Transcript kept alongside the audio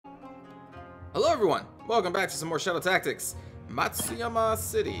Hello everyone! Welcome back to some more Shadow Tactics. Matsuyama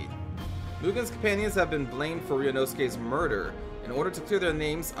City. Mugen's companions have been blamed for Ryunosuke's murder. In order to clear their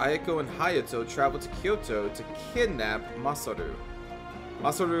names, Ayako and Hayato travel to Kyoto to kidnap Masaru.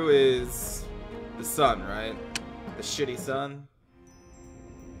 Masaru is the son, right? The shitty son?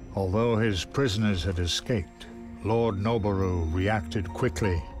 Although his prisoners had escaped, Lord Noboru reacted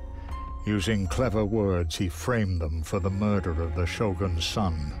quickly. Using clever words, he framed them for the murder of the Shogun's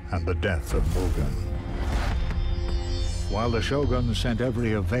son and the death of Mugen. While the Shogun sent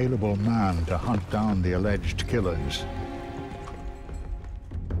every available man to hunt down the alleged killers,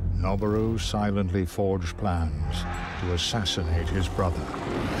 Noboru silently forged plans to assassinate his brother.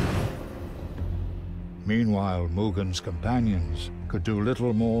 Meanwhile, Mugen's companions could do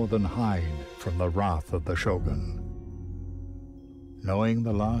little more than hide from the wrath of the Shogun. Knowing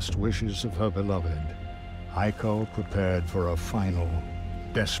the last wishes of her beloved, Aiko prepared for a final,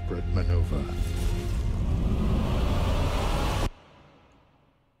 desperate maneuver.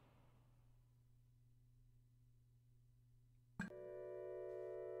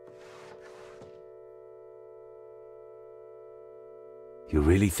 You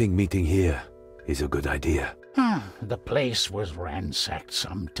really think meeting here is a good idea? The place was ransacked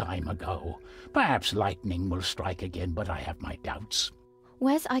some time ago. Perhaps lightning will strike again, but I have my doubts.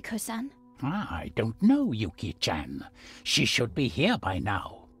 Where's Aiko-san? I don't know, Yuki-chan. She should be here by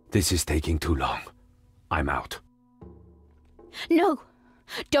now. This is taking too long. I'm out. No!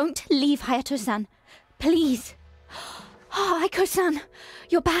 Don't leave, Hayato-san. Please! Oh, Aiko-san!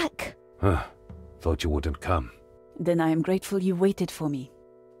 You're back! Thought you wouldn't come. Then I am grateful you waited for me.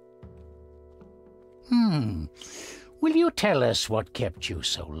 Will you tell us what kept you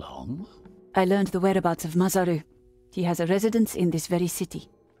so long? I learned the whereabouts of Masaru. He has a residence in this very city.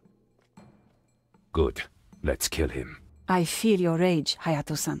 Good. Let's kill him. I feel your rage,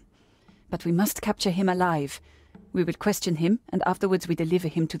 Hayato-san. But we must capture him alive. We will question him, and afterwards we deliver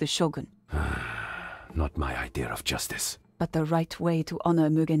him to the Shogun. Not my idea of justice. But the right way to honor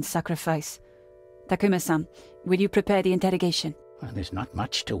Mugen's sacrifice. Takuma-san, will you prepare the interrogation? Well, there's not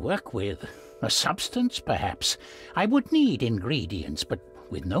much to work with. A substance, perhaps. I would need ingredients, but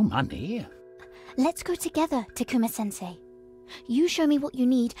with no money. Let's go together, Takuma-sensei. You show me what you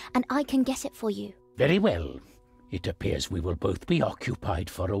need, and I can get it for you. Very well. It appears we will both be occupied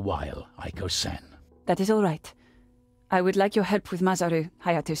for a while, Aiko-san. That is all right. I would like your help with Masaru,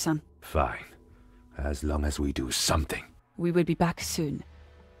 Hayato-san. Fine. As long as we do something. We will be back soon.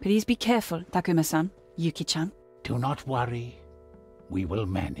 Please be careful, Takuma-san, Yuki-chan. Do not worry. We will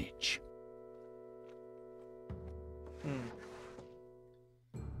manage.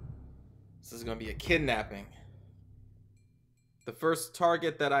 This is going to be a kidnapping. The first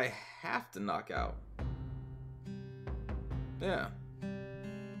target that I have to knock out. Yeah.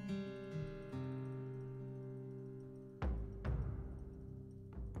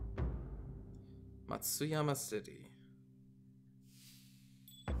 Matsuyama City.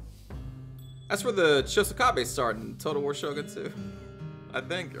 That's where the Chosokabe start in Total War Shogun 2. I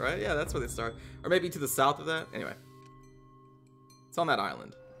think, right? Yeah, that's where they start. Or maybe to the south of that. Anyway. It's on that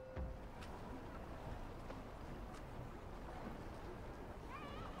island.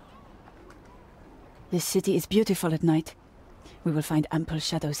 This city is beautiful at night. We will find ample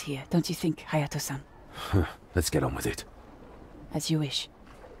shadows here, don't you think, Hayato-san? Let's get on with it. As you wish.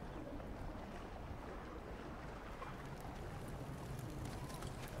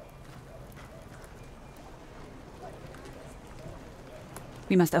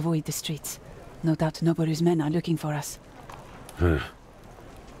 We must avoid the streets. No doubt Noboru's men are looking for us.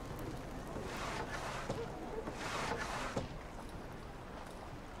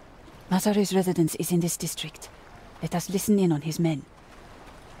 Masaru's residence is in this district. Let us listen in on his men.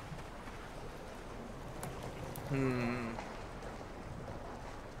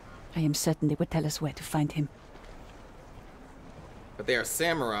 I am certain they would tell us where to find him. But they are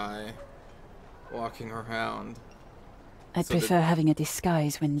samurai walking around. I'd prefer having a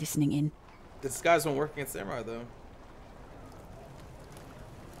disguise when listening in. The disguise won't work against samurai, though.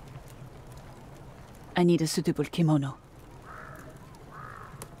 I need a suitable kimono.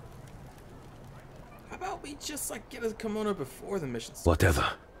 How about we just, like, get a kimono before the mission starts? Whatever.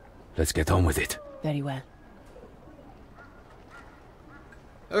 Let's get on with it. Very well.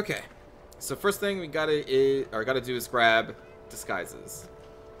 Okay. So first thing we gotta do is grab disguises.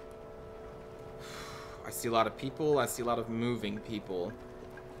 I see a lot of people. I see a lot of moving people.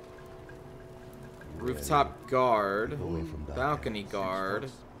 Rooftop guard. Balcony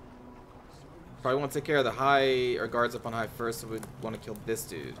guard. Probably want to take care of the high, or guards up on high first, so we'd want to kill this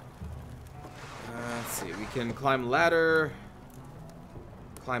dude. Let's see, we can climb ladder.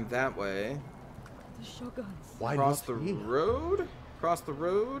 Climb that way. Why Cross not the here? road? Cross the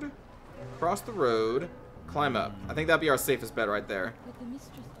road? Cross the road. Climb up. I think that'd be our safest bet right there.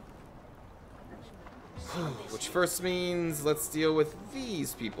 Which first means let's deal with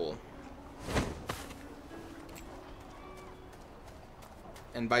these people.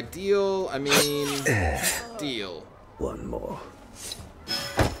 And by deal, I mean deal. One more.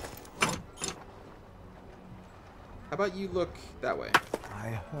 How about you look that way? I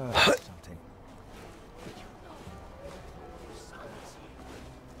heard something.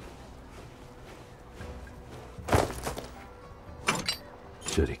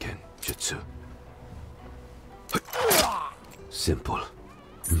 Shuriken Jutsu. Simple.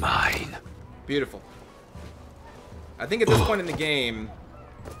 Mine. Beautiful. I think at this point in the game,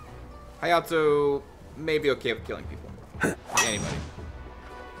 Hayato may be okay with killing people. Anybody.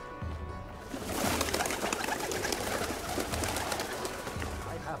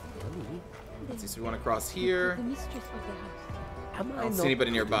 Let's see, so we want to cross here. I don't see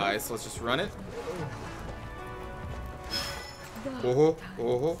anybody nearby, so let's just run it. Oh,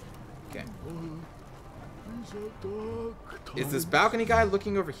 oh, okay. Is this balcony guy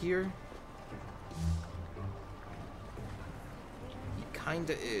looking over here? He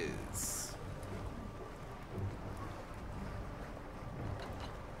kinda is.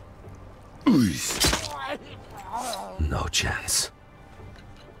 No chance.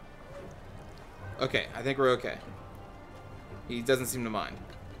 Okay, I think we're okay. He doesn't seem to mind.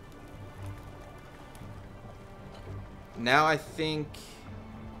 Now I think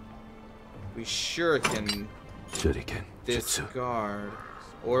we sure can Shuriken this Jutsu. guard,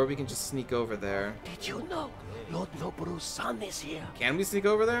 or we can just sneak over there. Did you know Lord Noboru's son is here? Can we sneak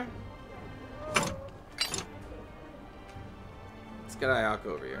over there? Let's get Ayako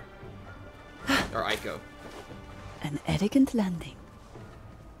over here. Or Aiko. An elegant landing.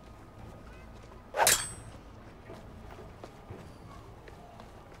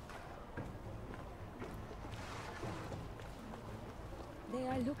 They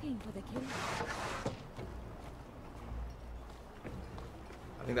are looking for the killer.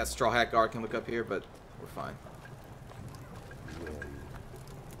 I think that straw hat guard can look up here, but we're fine.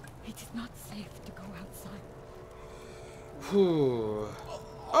 It is not safe to go outside. Whew.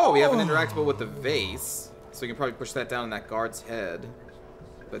 Oh, we have an interactable with the vase, so we can probably push that down on that guard's head.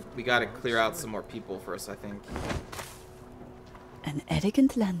 But we gotta clear out some more people first, I think. An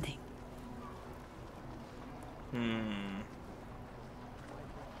elegant landing.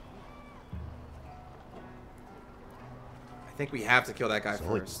 I think we have to kill that guy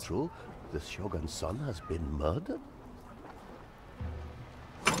So it's first. true? The Shogun's son has been murdered?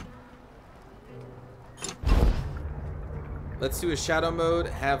 Let's do a shadow mode,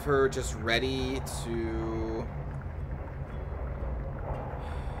 have her just ready to...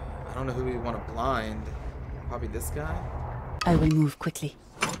 I don't know who we want to blind. Probably this guy? I will move quickly.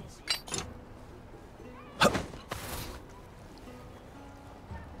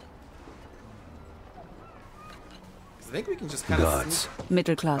 'Cause I think we can just kind of Guards.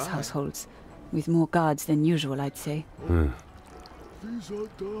 Middle-class Right. households. With more guards than usual, I'd say. These are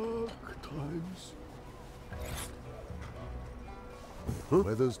dark times.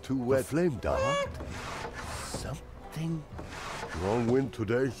 Weather's too wet. Flame dark? Something? Wrong wind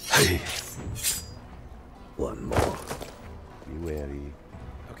today. Hey. One more. Be wary.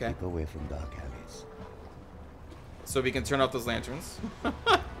 Okay, Keep away from dark alleys. so we can turn off those lanterns.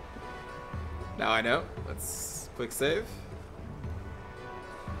 Now I know. Let's quick save.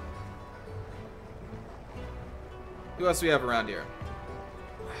 Who else do we have around here?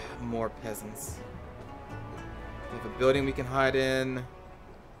 More peasants. We have a building we can hide in.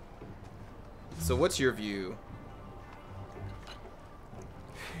 So what's your view?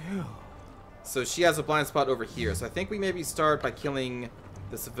 So she has a blind spot over here. So I think we maybe start by killing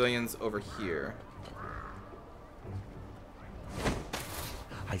the civilians over here.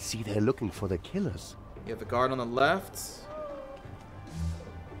 I see they're looking for the killers. You have the guard on the left.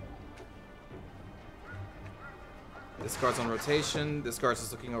 This guard's on rotation. This guard's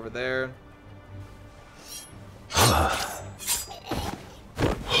just looking over there.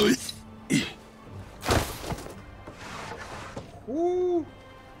 Woo!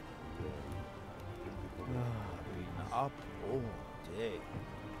 Been up all day.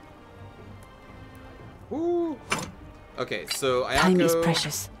 Woo! Okay, so Ayako... Time is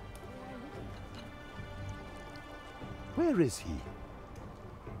precious. Where is he?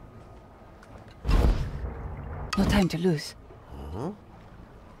 No time to lose.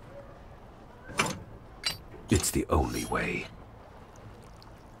 It's the only way.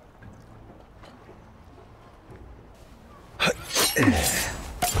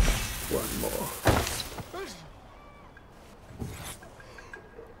 One more.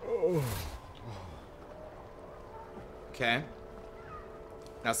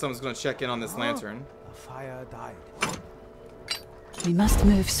 Now someone's gonna check in on this lantern. The fire died. We must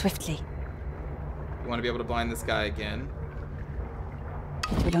move swiftly. We want to be able to blind this guy again.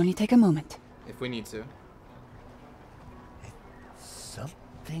 It will only take a moment. If we need to.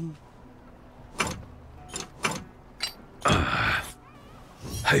 Something.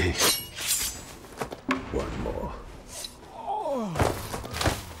 Hey. One more.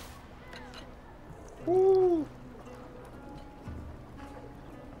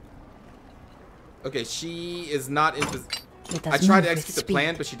 Okay, she is not in position. Let us I tried move to with execute the speed.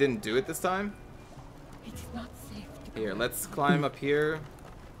 plan, but she didn't do it this time. It is not safe to Here, let's climb up here.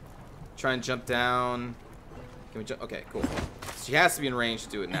 Try and jump down. Can we jump? Okay, cool. She has to be in range to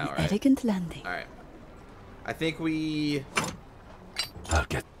do it now, An right? elegant landing. Alright. I think we I'll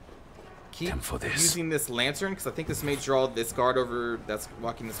get keep them for this. using this lantern, because I think this may draw this guard over that's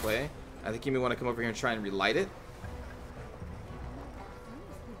walking this way. I think you may want to come over here and try and relight it.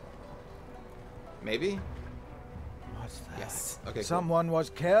 Maybe? What's that? Yes. Okay, cool. Someone was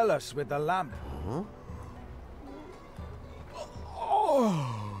careless with the lamp. Huh?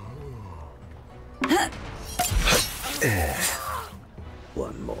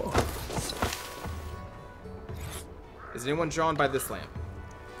 One more. Is anyone drawn by this lamp?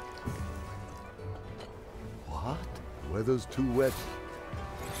 What? Weather's too wet.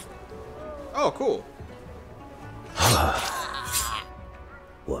 Oh, cool.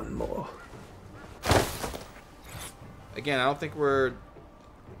 One more. Again, I think we're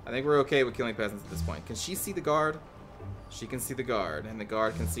okay with killing peasants at this point. Can she see the guard? She can see the guard, and the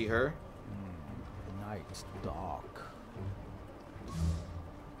guard can see her. Night's dark.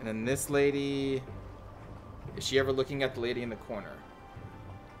 And then this lady, is she ever looking at the lady in the corner?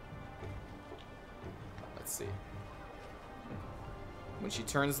 Let's see. When she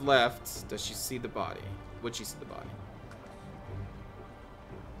turns left, does she see the body? Would she see the body?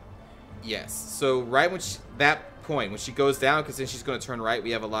 Yes. So right when that point, when she goes down, because then she's going to turn right, we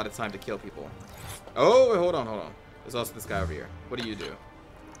have a lot of time to kill people. Oh, wait, hold on, hold on. There's also this guy over here. What do you do?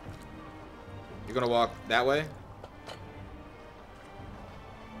 You're going to walk that way?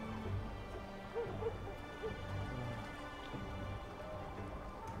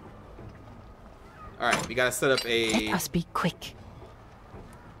 Alright, we gotta set up a... Let us be quick.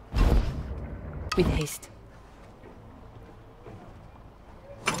 With haste.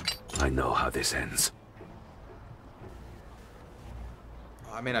 I know how this ends.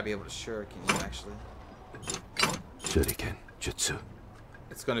 Oh, I may not be able to sure. Can you actually? Shuriken, Jutsu.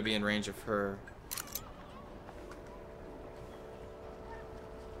 It's gonna be in range of her.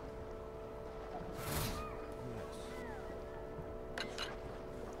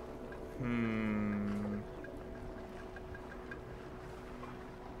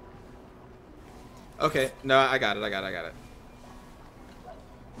 Okay, no, I got it.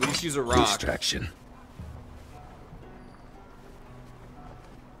 We just use a rock, Distraction.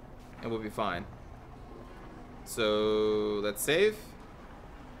 and we'll be fine. So let's save,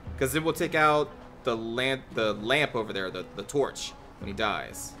 because then we'll take out the lamp over there, the torch, when he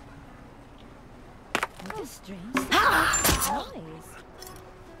dies. What a strange noise.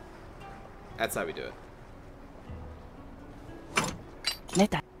 That's how we do it.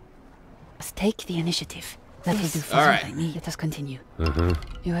 Let us take the initiative. That will do for All what right. I need. Let us continue. Uh-huh.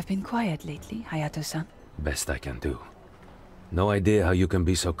 You have been quiet lately, Hayato-san. Best I can do. No idea how you can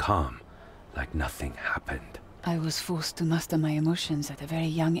be so calm, like nothing happened. I was forced to master my emotions at a very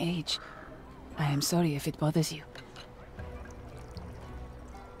young age. I am sorry if it bothers you.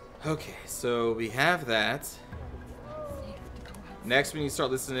 Okay, so we have that. Next, we need to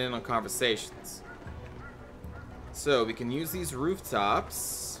start listening in on conversations. So we can use these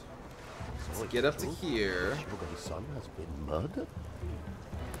rooftops to get up to here. Shogun's son has been murdered?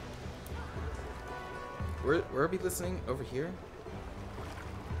 Where are we listening? Over here?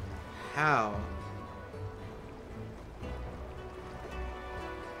 How?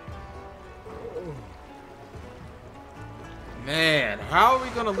 Man, how are we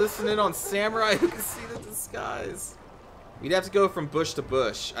gonna listen in on samurai who can see the disguise? We'd have to go from bush to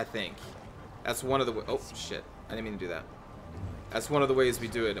bush, I think. That's one of the oh shit. I didn't mean to do that. That's one of the ways we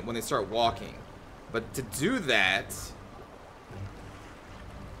do it when they start walking. But to do that,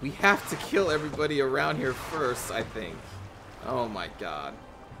 we have to kill everybody around here first, I think. Oh my god.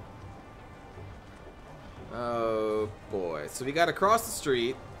 Oh boy. So we gotta cross the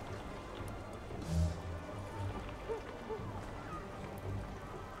street.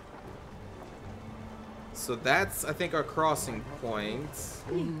 So that's, I think, our crossing point.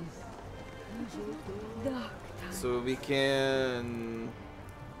 So we can...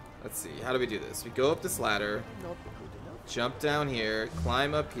 Let's see, how do we do this? We go up this ladder. Not good enough. Jump down here,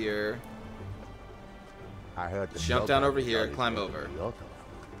 climb up here, I heard the jump down Shogun over here, Bad climb is over. Kyoto.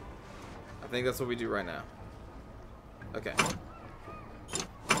 I think that's what we do right now. Okay.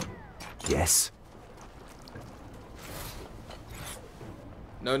 Yes.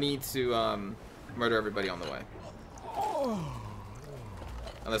 No need to murder everybody on the way.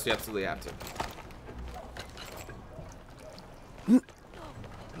 Unless we absolutely have to.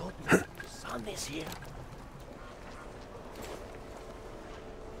 Lord, sun is here.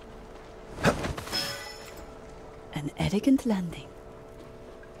 An elegant landing.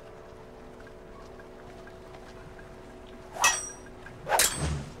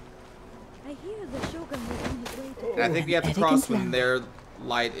 I hear the Shogun was on his way to... And I think we have to Elegant cross when land. their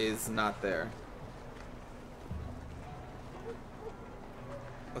light is not there.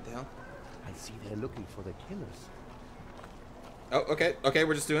 What the hell? I see they're looking for the killers. Oh, okay. Okay,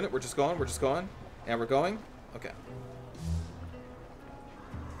 we're just doing it. We're just going. We're just going. And we're going. Okay.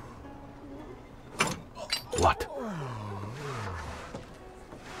 What?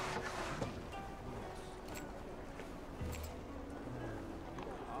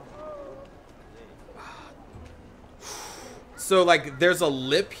 So, like, there's a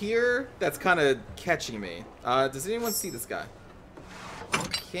lip here that's kind of catching me. Does anyone see this guy?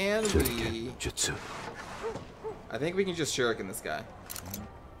 Can we... Jutsu. I think we can just shuriken this guy.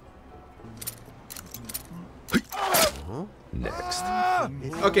 Next.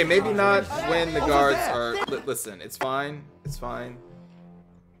 Okay, maybe not when the guards are... Listen, it's fine. It's fine.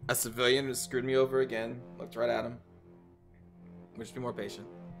 A civilian has screwed me over again. Looked right at him. We'll just be more patient.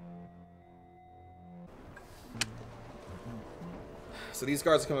 So these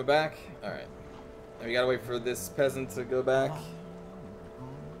guards are coming back. Alright. And we gotta wait for this peasant to go back.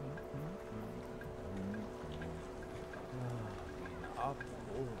 Up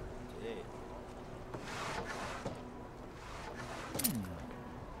all day.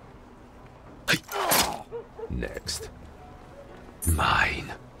 Next.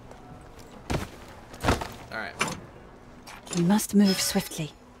 Mine. Alright. We must move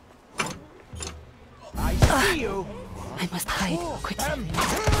swiftly. I see you. I must hide quickly.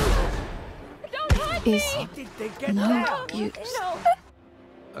 Don't hurt Is Did they get no down? use. No.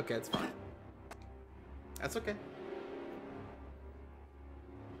 Okay, it's fine. That's okay.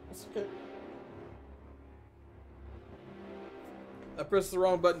 That's okay. I pressed the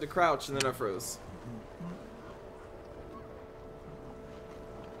wrong button to crouch and then I froze.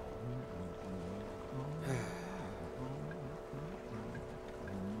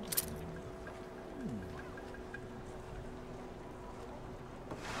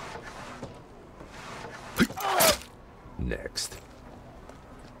 Next.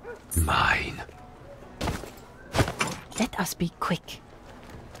 Mine. Let us be quick.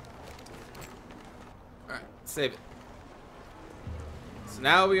 Alright, save it. So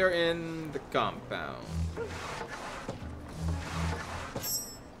now we are in the compound.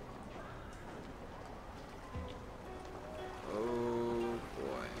 Oh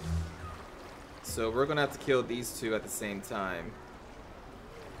boy. So we're gonna have to kill these two at the same time.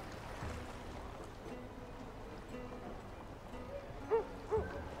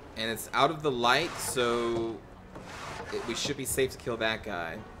 And it's out of the light, so we should be safe to kill that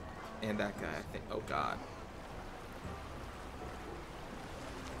guy. And that guy, I think. Oh god.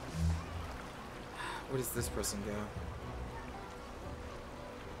 Where does this person go?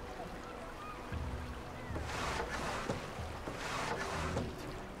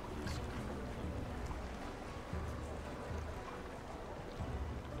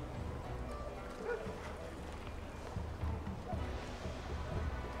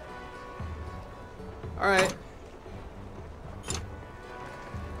 Alright.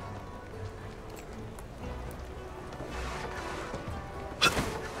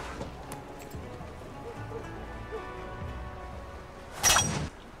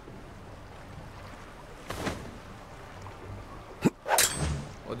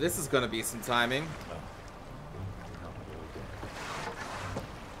 Well, this is gonna be some timing.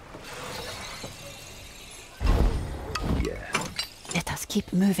 Yeah. Let us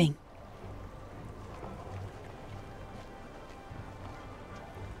keep moving.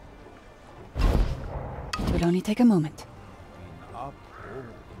 It will only take a moment. Up all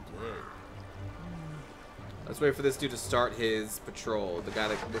day. Let's wait for this dude to start his patrol. The guy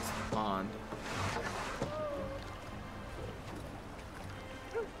that looks at the pond.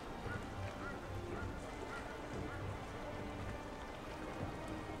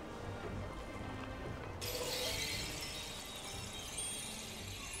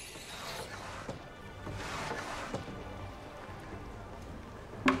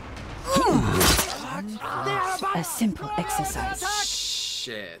 A simple exercise.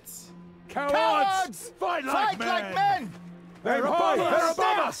 Shit. Cowards! Fight like men! They're above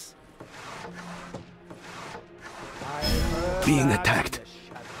us! Being attacked.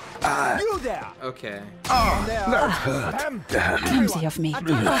 You there! Okay. That hurt. Damn. Clumsy of me.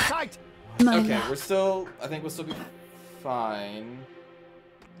 My Okay, love. we're still. I think we'll still be fine.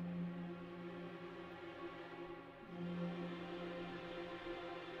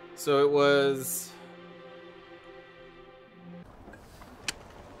 So it was.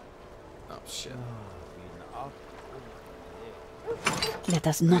 Oh shit. Let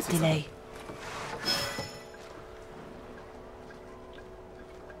us not delay.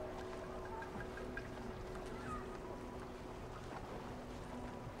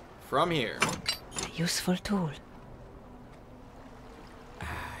 From here. A useful tool. I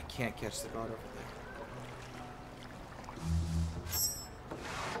can't catch the guard over there.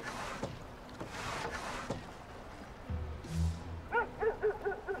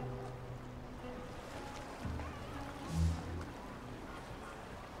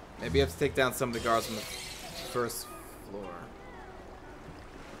 Maybe I have to take down some of the guards on the first floor.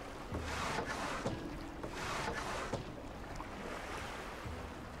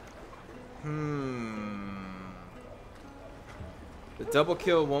 The double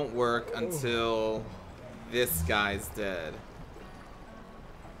kill won't work until this guy's dead.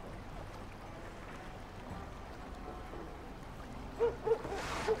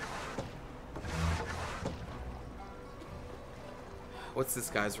 What's this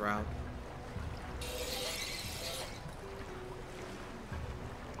guy's route?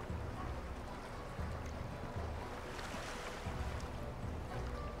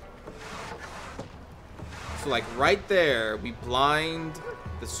 So like right there, we blind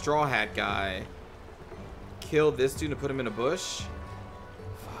the straw hat guy, kill this dude and put him in a bush.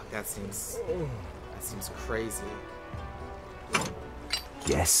 Fuck, that seems crazy.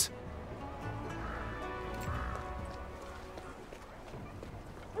 Yes.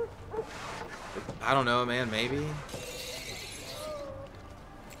 I don't know, man, maybe.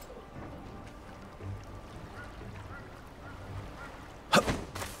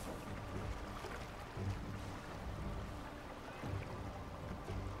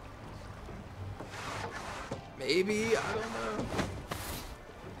 Maybe, I don't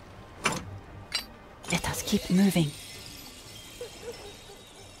know. Let us keep moving.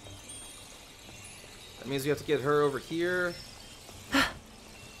 That means we have to get her over here.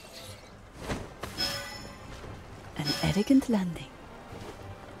 An elegant landing.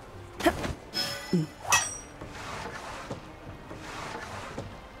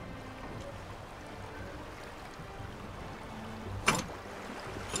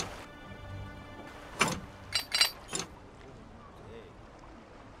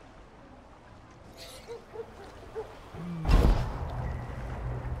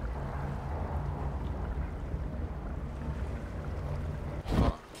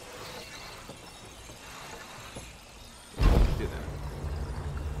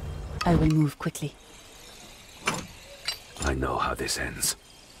 I will move quickly. I know how this ends.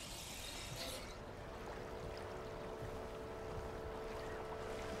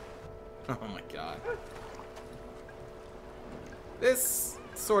 Oh my god. This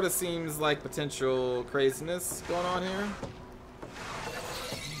sort of seems like potential craziness going on here.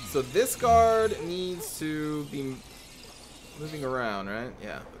 So this guard needs to be moving around, right?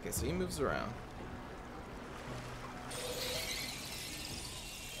 Yeah, okay, so he moves around.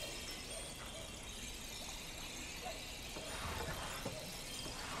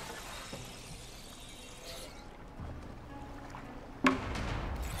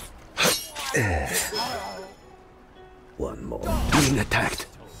 One more. Being attacked.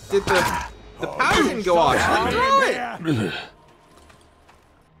 Did the powder didn't go off? She didn't throw it.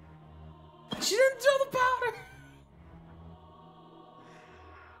 She didn't throw the powder.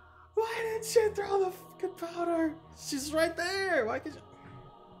 Why didn't she throw the fucking powder? She's right there. Why could you?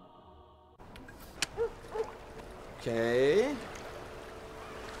 Okay.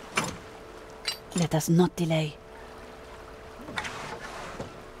 Let us not delay.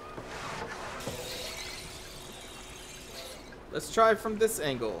 Let's try from this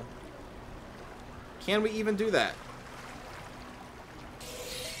angle. Can we even do that?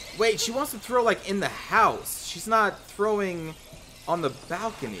 Wait, she wants to throw like in the house. She's not throwing on the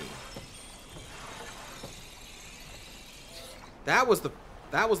balcony. That was the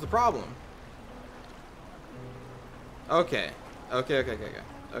problem. Okay. Okay.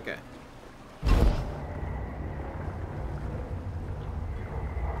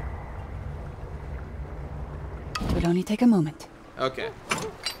 It will only take a moment. Okay.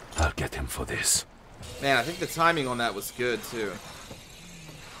 I'll get him for this. Man, I think the timing on that was good too.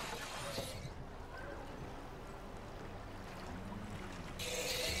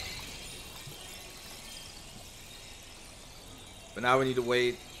 But now we need to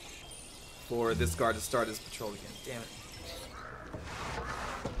wait for this guard to start his patrol again. Damn it.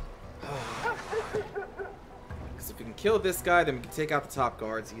 Because if we can kill this guy, then we can take out the top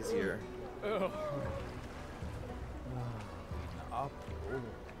guards easier.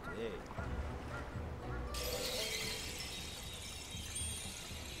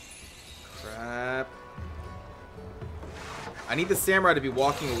 Crap. I need the samurai to be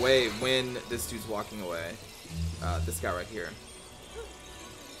walking away when this dude's walking away. This guy right here.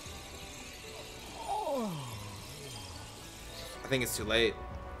 I think it's too late.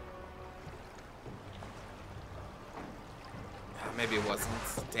 Maybe it wasn't.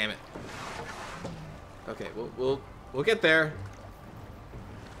 Damn it. Okay, we'll get there.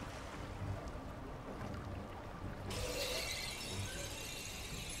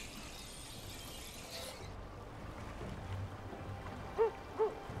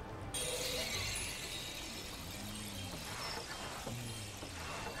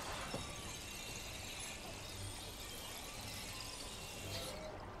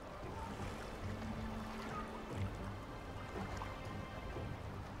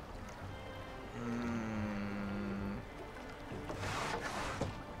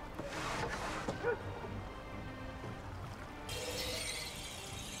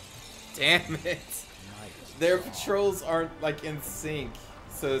 Damn it. Their patrols aren't like in sync.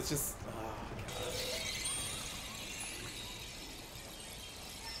 So it's just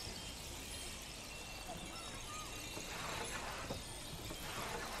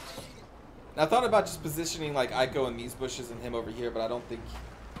I thought about just positioning like Aiko in these bushes and him over here, but I don't think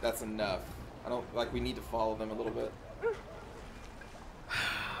that's enough. I don't like we need to follow them a little bit.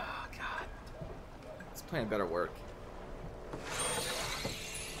 God. This plan better work.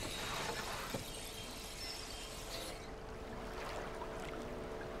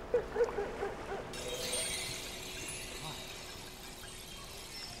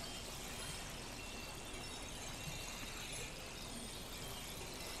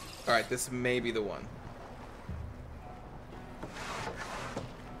 Alright, this may be the one.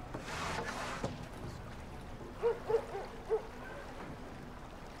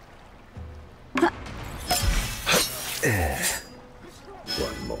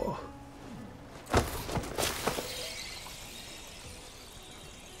 One more.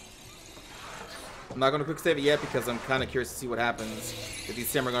 I'm not gonna quick save it yet because I'm kind of curious to see what happens. If these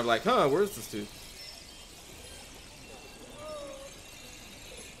samurai are gonna be like, huh, where's this dude?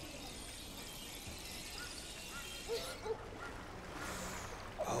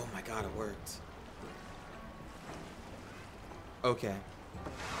 Oh my god, it worked. Okay.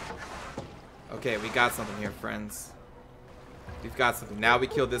 Okay, we got something here, friends. We've got something. Now we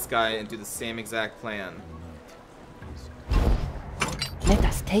kill this guy and do the same exact plan. Let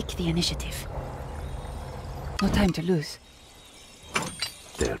us take the initiative. No time to lose.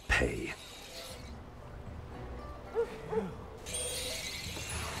 They'll pay.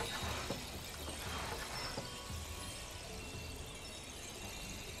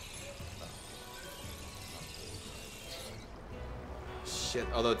 Shit,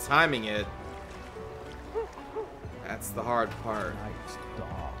 although timing it, that's the hard part. Night's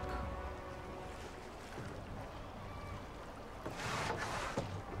dark.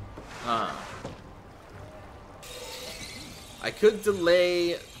 I could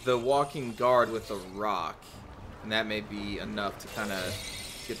delay the walking guard with a rock, and that may be enough to kind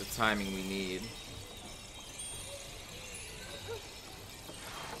of get the timing we need.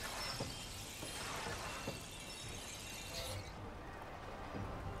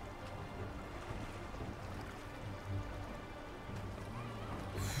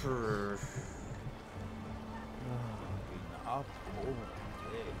 Been up all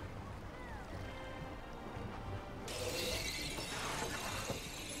day.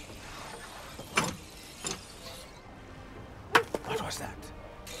 What was that?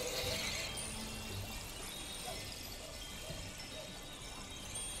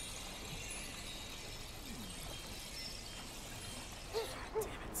 Damn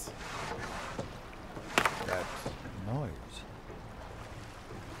it. That noise.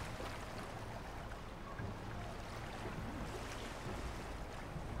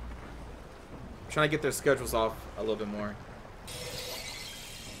 I'm trying to get their schedules off a little bit more.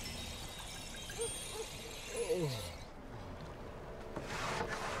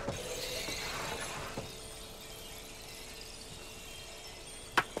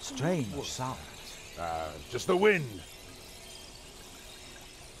 Strange sound. Just the wind.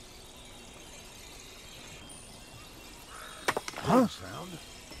 Huh?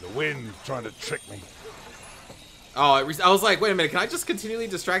 The wind trying to trick me. Oh, I was like, wait a minute, can I just continually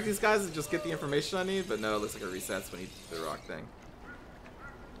distract these guys and just get the information I need? But no, it looks like it resets when you do the rock thing.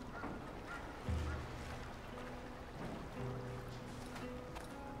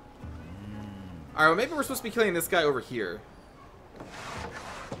 Alright, well maybe we're supposed to be killing this guy over here.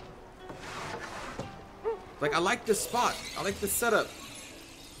 Like, I like this spot. I like this setup.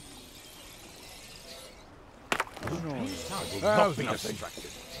 Nothing.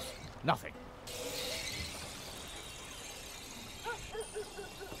 Nothing.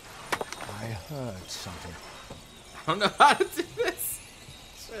 I heard something. I don't know how to do this.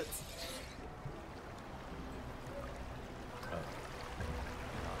 Shit.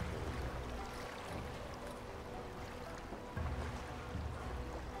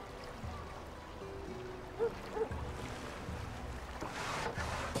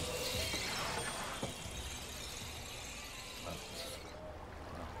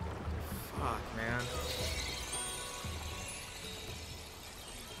 Fuck, man.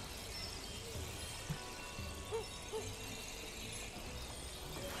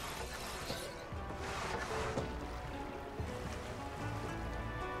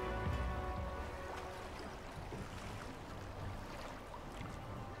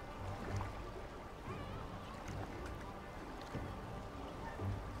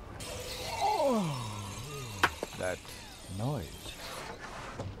 That noise.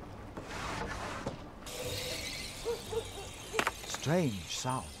 Strange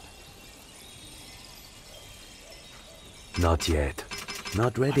sound. Not yet.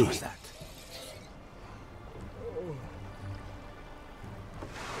 Not ready. What was that?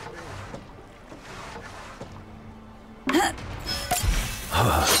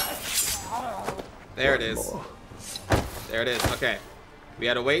 There it is. There it is. Okay. We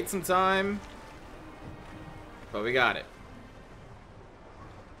had to wait some time, but we got it.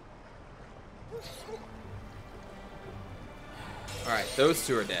 Alright, those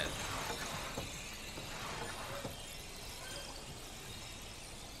two are dead.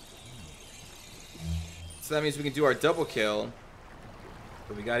 So that means we can do our double kill,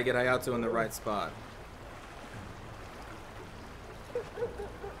 but we gotta get Hayato in the right spot.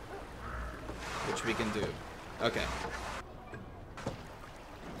 Which we can do. Okay.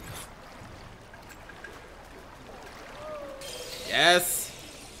 Yes!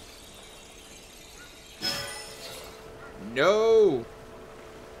 No!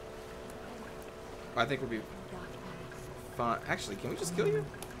 I think we'll be fine. Actually, can we just kill you?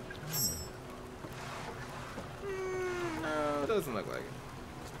 No, it doesn't look like it.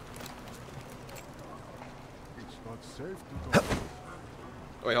 It's not safe to go.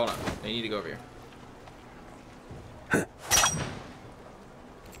 Oh, wait, hold on. I need to go over here.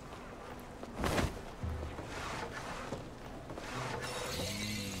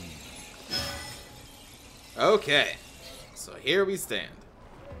 Okay, so here we stand.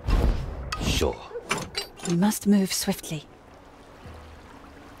 Sure. We must move swiftly.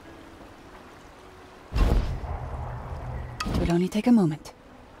 It will only take a moment.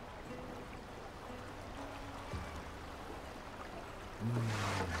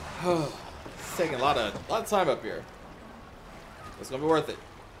 It's taking a lot of time up here. It's gonna be worth it.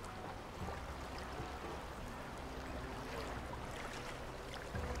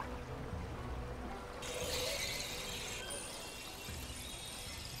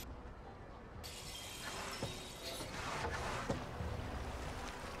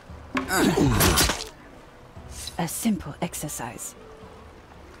 A simple exercise.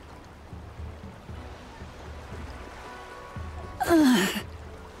 I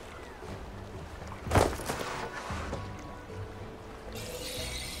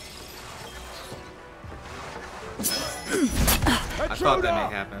thought that may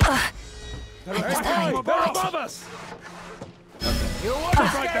happen. Hey, above us! You want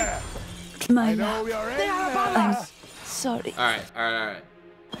us right there? My know you're in there. I'm sorry. Alright, alright, alright.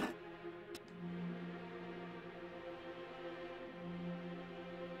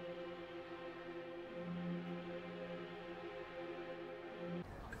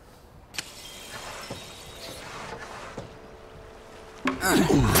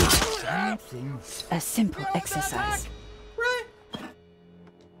 A simple exercise. Really?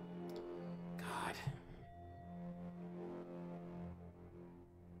 God.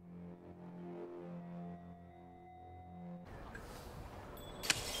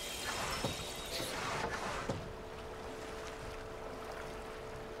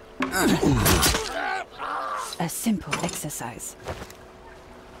 A simple exercise.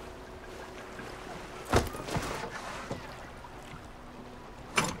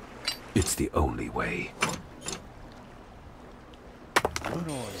 It's the only way.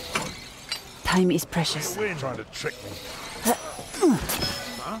 Time is precious. Wind trying to trick me.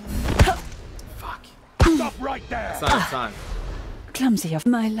 Fuck. Stop right there! It's not enough time. Clumsy of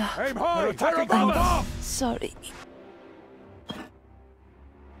my love. Aim high! Attacking I'm above us! sorry.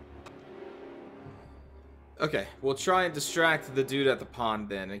 Okay, we'll try and distract the dude at the pond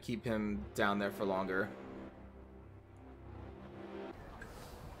then and keep him down there for longer.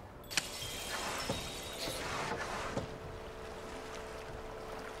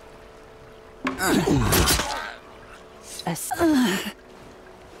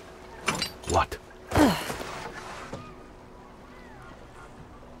 What?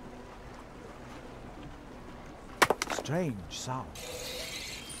 Strange sound.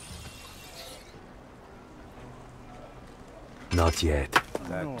 Not yet.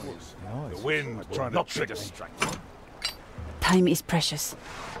 That was the wind trying to trick me. Time is precious.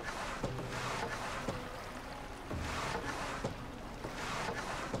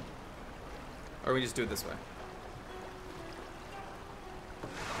 Or we just do it this way.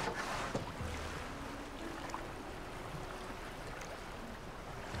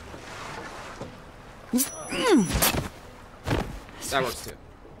 That works too.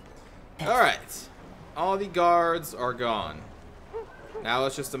 Alright. All the guards are gone. Now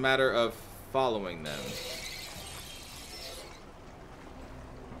it's just a matter of following them.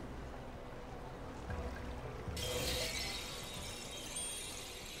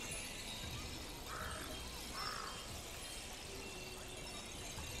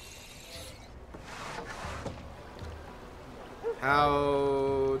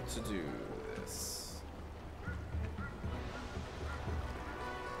 How to do this?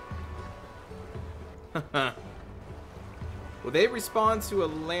 Will they respond to a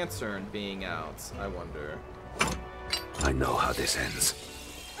lantern being out? I wonder. I know how this ends.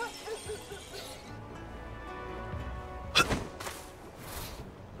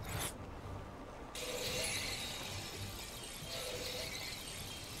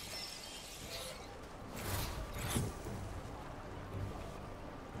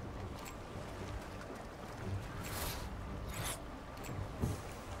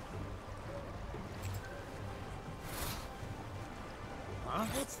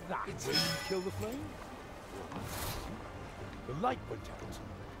 What's that? Did you kill the flame? The light went out.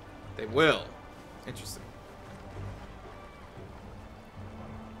 They will. Interesting.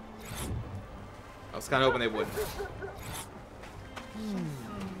 I was kind of hoping they wouldn't.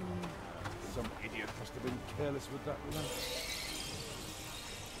 Some idiot must have been careless with that lamp.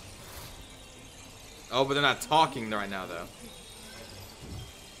 Oh, but they're not talking right now, though.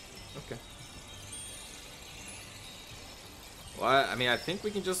 Okay. Well, I mean, I think we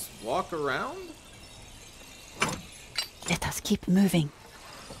can just walk around. Let us keep moving.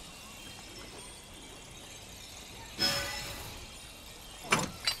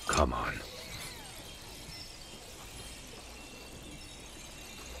 Come on.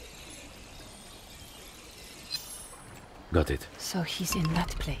 Got it. So he's in that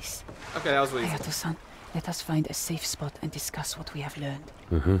place. Okay, that was what he said. Hayato-san, let us find a safe spot and discuss what we have learned.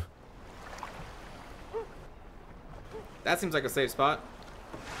 Mm-hmm. That seems like a safe spot.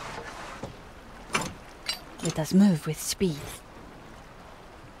 Let us move with speed.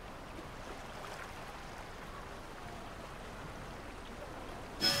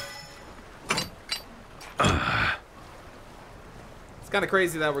 It's kind of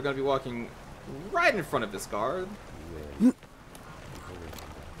crazy that we're going to be walking right in front of this guard.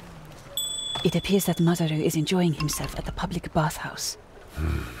 It appears that Masaru is enjoying himself at the public bathhouse.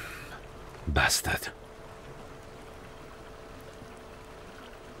 Bastard.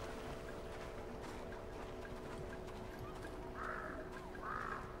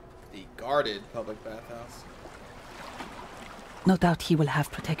 The guarded public bathhouse. No doubt he will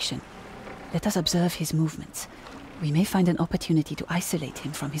have protection. Let us observe his movements. We may find an opportunity to isolate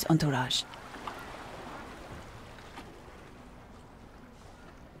him from his entourage.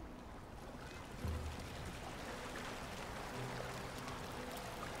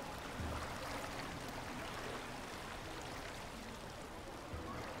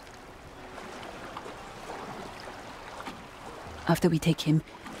 After we take him,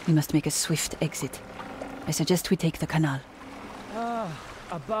 we must make a swift exit. I suggest we take the canal. Ah,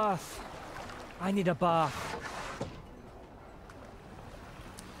 a bath. I need a bath.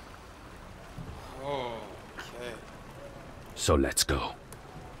 Okay. So let's go.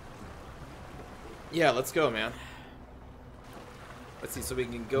 Yeah, let's go, man. Let's see, so we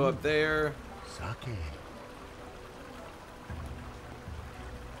can go up there. Sake.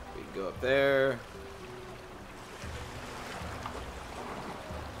 We can go up there.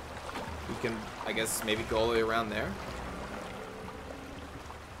 We can, I guess, maybe go all the way around there.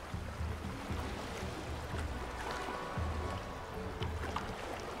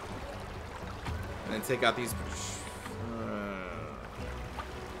 And then take out these...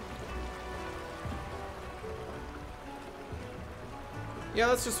 Yeah,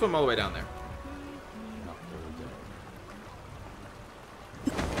 let's just swim all the way down there.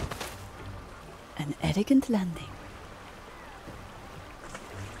 An elegant landing.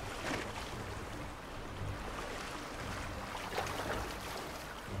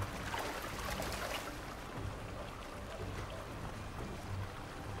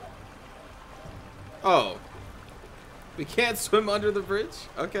 Oh. We can't swim under the bridge?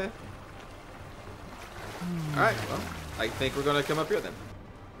 Okay. Alright, well, I think we're gonna come up here then.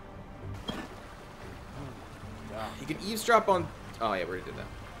 You can eavesdrop on... Oh yeah, we already did that.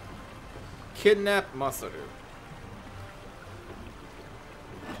 Kidnap Masaru.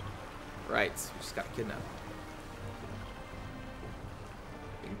 Right, we just got kidnapped.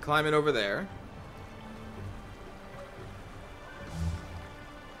 You can climb it over there.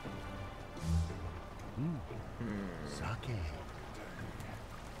 Sake.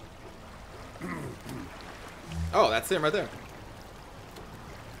 Oh, that's him right there.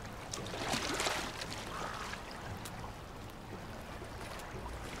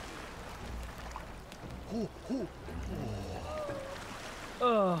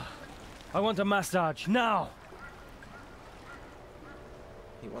 I want a massage now.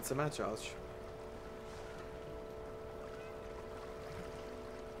 He wants a massage.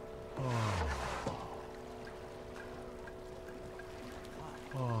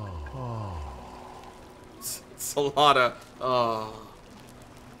 Salada. Oh.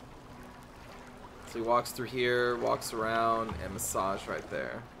 So he walks through here, walks around, and massage right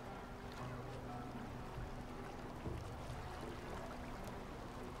there.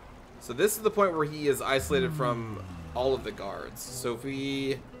 So this is the point where he is isolated from all of the guards. So if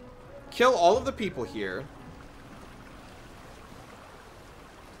we kill all of the people here, and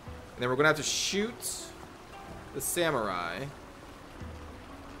then we're gonna have to shoot the samurai.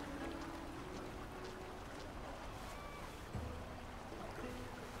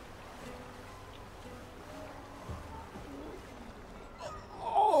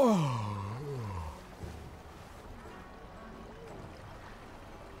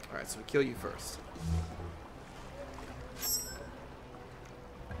 Alright, so we kill you first.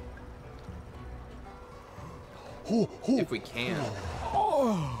 If we can.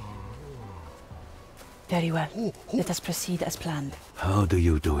 Very well. Let us proceed as planned. How do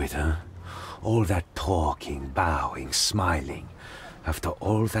you do it, huh? All that talking, bowing, smiling. After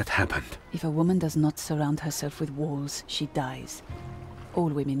all that happened. If a woman does not surround herself with walls, she dies. All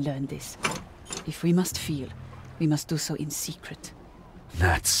women learn this. If we must feel, we must do so in secret.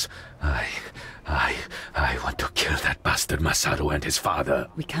 That's... I want to kill that bastard Masaru and his father.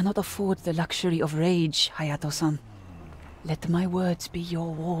 We cannot afford the luxury of rage, Hayato-san. Let my words be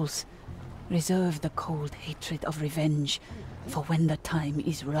your walls. Reserve the cold hatred of revenge for when the time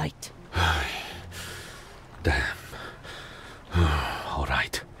is right. Damn. All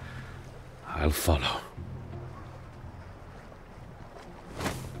right. I'll follow.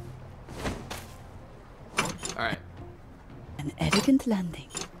 All right. An elegant landing.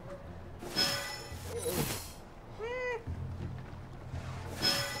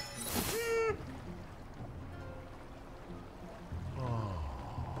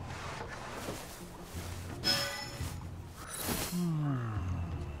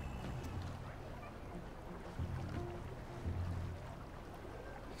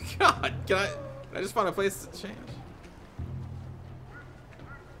 God, can I just find a place to change?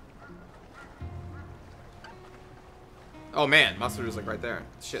 Oh man, Masaru's like right there.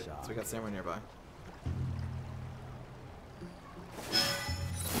 Shit, so we got samurai nearby.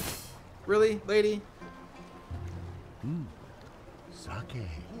 Really, lady? Sake.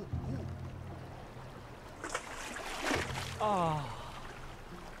 Alright,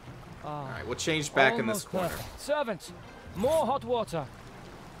 we'll change back in this corner. Servants, more hot water.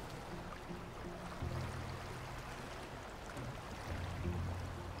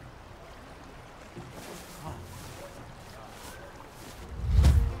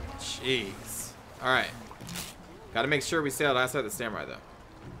 Jeez. Alright. Gotta make sure we stay outside the samurai, though.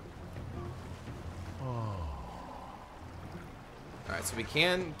 Alright, so we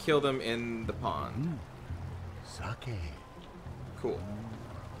can kill them in the pond. Sake. Cool.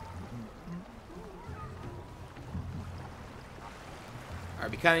 Alright,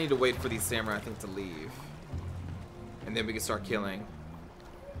 we kind of need to wait for these samurai, I think, to leave. And then we can start killing.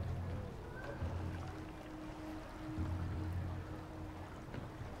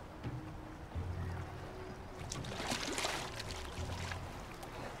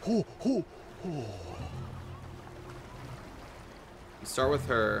 You start with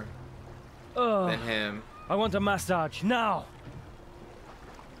her. Then him. I want a massage now.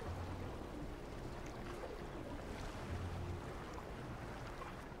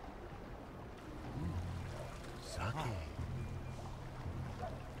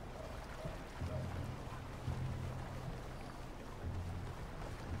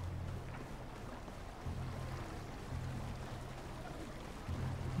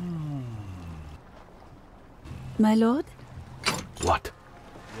 My lord? What?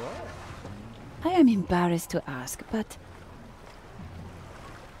 I am embarrassed to ask, but...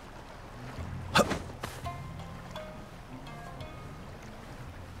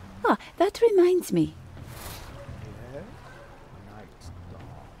 Ah, that reminds me.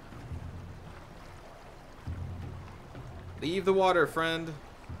 Leave the water, friend.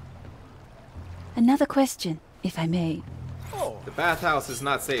 Another question, if I may. The bathhouse is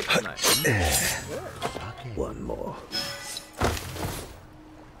not safe tonight. One more.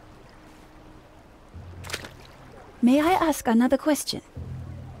 May I ask another question?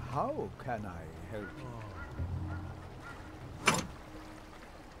 How can I help you?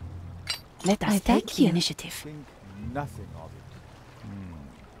 Let us take the initiative. Think nothing of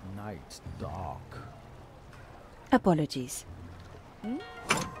it. Night's dark. Apologies.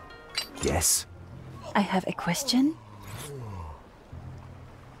 Yes? I have a question.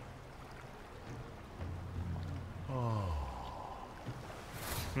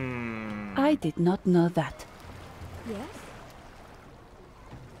 I did not know that. Yes?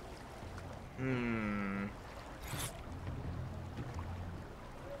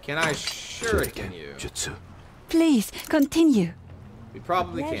 Can I shuriken you? Jutsu. Please, continue. We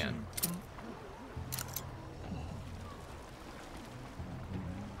probably can.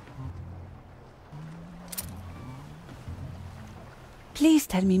 Please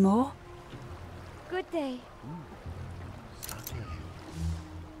tell me more. Good day.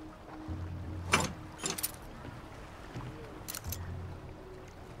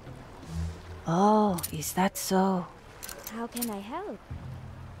 Oh, is that so? How can I help?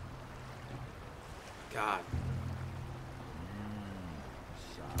 God.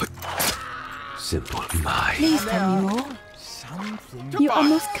 Simple mind. Please tell me more. You are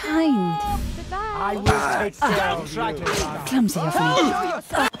most kind. Goodbye. Take down dragon. Clumsy of me.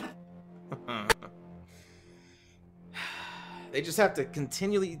 They just have to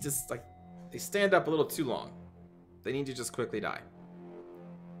continually they stand up a little too long. They need to just quickly die.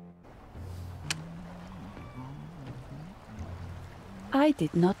 I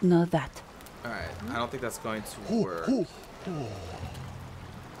did not know that. Alright, I don't think that's going to work.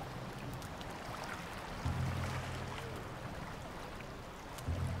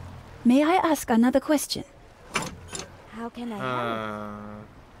 May I ask another question? How can I help?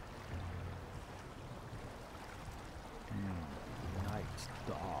 Night's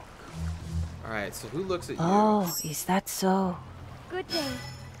dark. Alright, so who looks at you? Oh, is that so? Good day.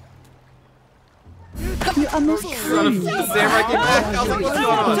 You are most Son of kind. the samurai came back. I was like,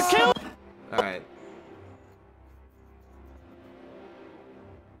 what's going on? Alright.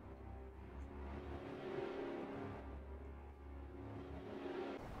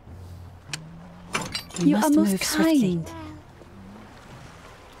 You are most swiftly. kind.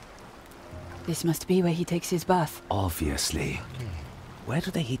 This must be where he takes his bath. Obviously. Where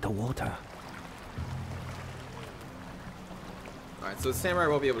do they heat the water? Alright, so the samurai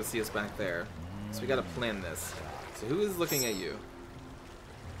won't be able to see us back there. So we gotta plan this. So who is looking at you?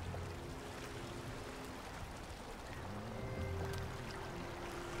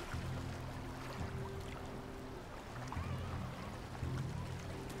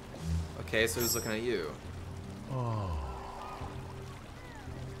 Okay, so who's looking at you? God.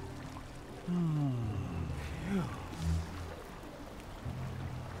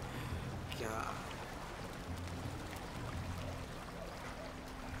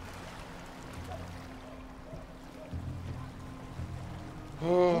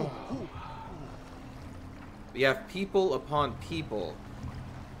 We have people upon people.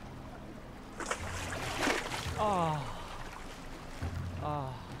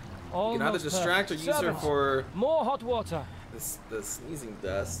 You can either distract or use her for more hot water. the sneezing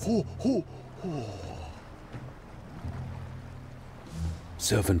dust.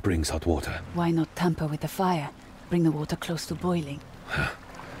 Servant brings hot water. Why not tamper with the fire? Bring the water close to boiling.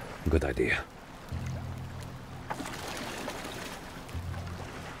 Good idea.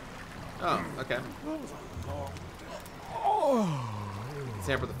 Oh, okay.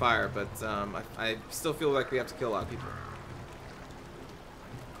 Tamper the fire, but I still feel like we have to kill a lot of people.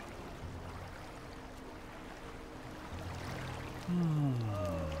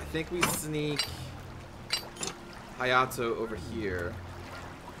 I think we sneak Hayato over here.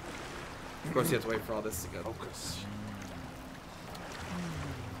 Of course, you have to wait for all this to go. Focus.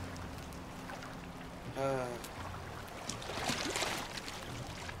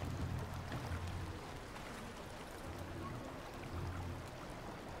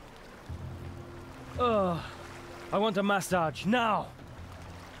 I want a massage now.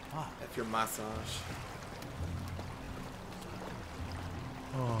 That's your massage.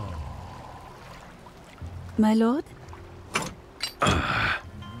 My lord? I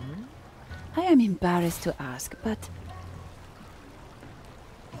am embarrassed to ask, but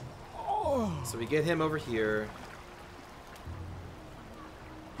So we get him over here.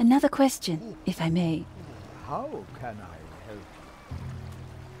 another question, if I may. How can I help?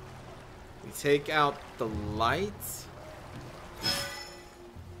 We take out the lights.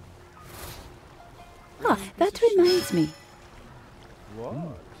 Ah, that reminds me.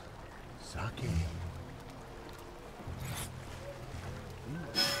 What? Sake.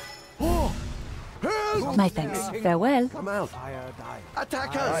 My thanks. Farewell. Come out. Fire die.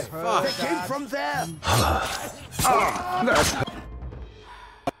 Attack us! Fuck. They came from there!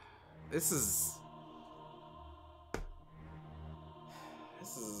 This is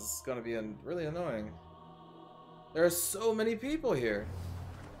gonna be really annoying. There are so many people here.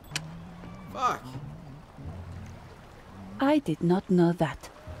 Fuck. I did not know that.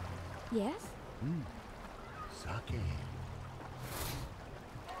 Yes? Sake.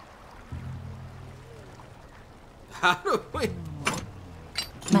 How do we?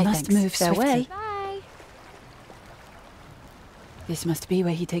 My must move swiftly. Bye. This must be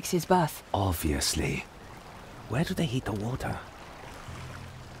where he takes his bath. Obviously. Where do they heat the water?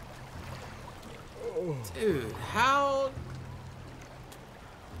 Dude, how?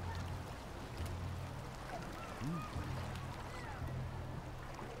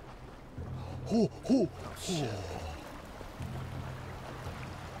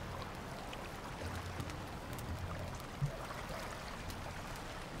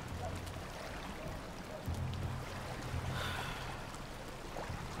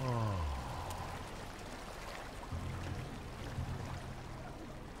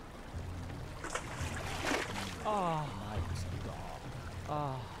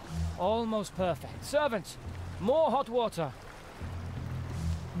 Almost perfect. Servants, more hot water.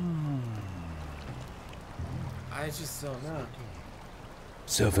 I just don't know.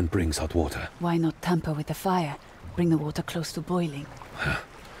 Servant brings hot water. Why not tamper with the fire? Bring the water close to boiling.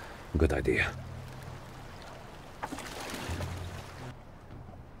 Good idea.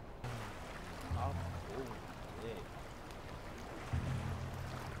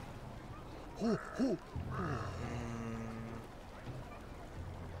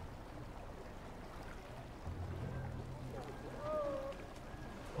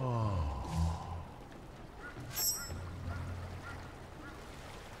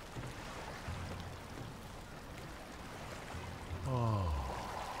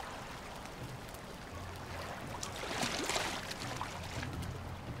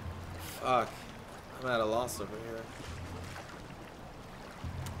 Fuck. I'm at a loss over here.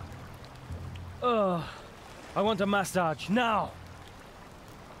 I want a massage now.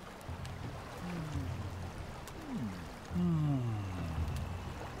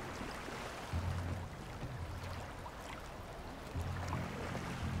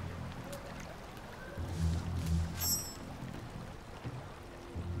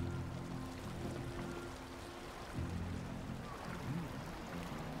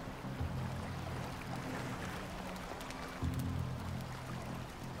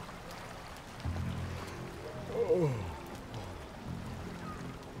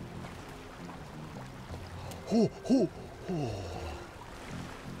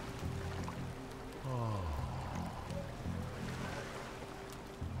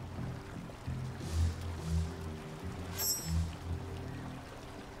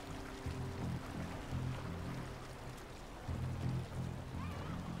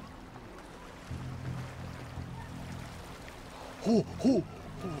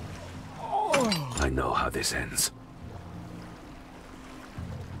 I know how this ends.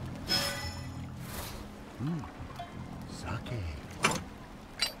 Sake.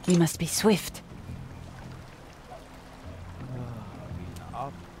 We must be swift.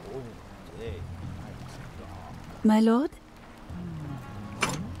 Up all day. My lord?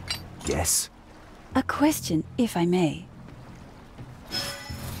 Yes? A question, if I may.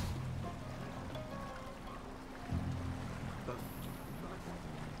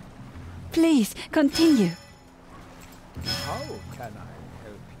 Please, continue. How can I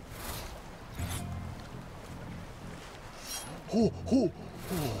help you?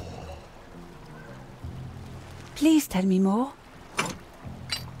 Please tell me more.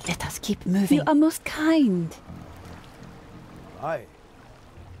 Let us must keep moving. You are most kind. Aye.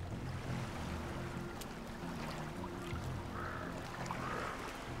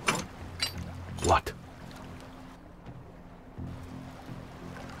 What?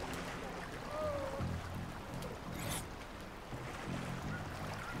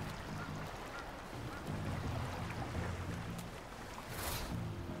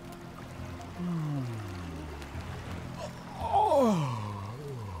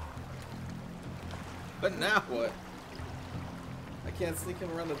 But now what? I can't sneak him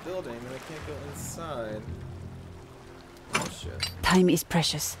around the building and I can't go inside. Oh shit. Time is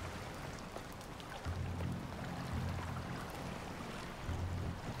precious.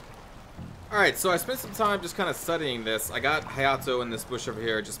 Alright, so I spent some time just kind of studying this. I got Hayato in this bush over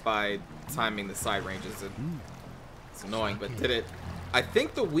here just by timing the side ranges. It's annoying, but did it. I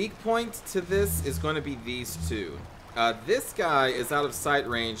think the weak point to this is going to be these two. This guy is out of sight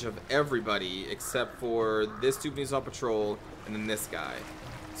range of everybody except for this dude when he's on patrol and then this guy.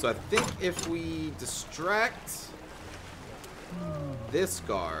 So I think if we distract this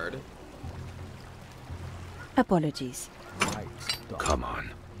guard... Apologies. Come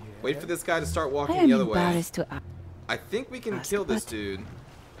on. Wait for this guy to start I walking am the other way. embarrassed to I think we can kill this dude.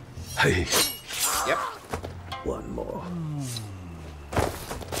 Hey. Yep. One more.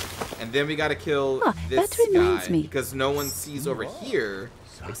 And then we gotta kill this that reminds guy me. because no one sees over here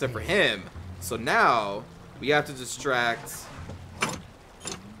except for him. So now we have to distract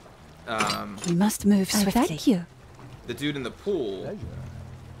we must move swiftly. Thank you. the dude in the pool.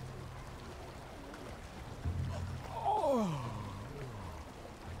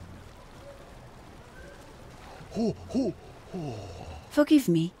 Forgive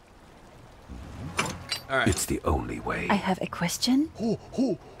me. Alright. It's the only way. I have a question.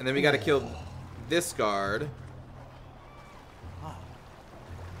 And then we gotta kill this guard.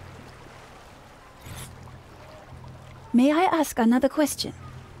 May I ask another question?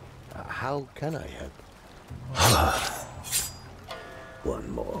 How can I help? One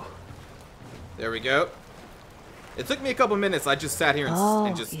more. There we go. It took me a couple minutes. I just sat here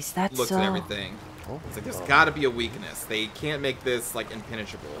and just is that looked so? at everything. It's like, there's gotta be a weakness. They can't make this, like,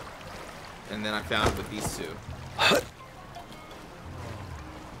 impenetrable. And then I found it with these two.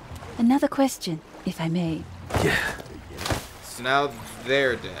 Another question, if I may. Yeah. So now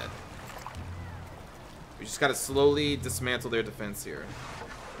they're dead. We just gotta slowly dismantle their defense here.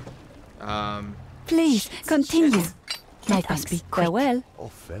 Please, continue. Let us be farewell. Oh,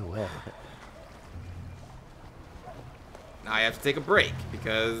 farewell. Now I have to take a break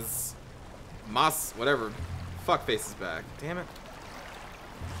because whatever, fuckface is back. Damn it.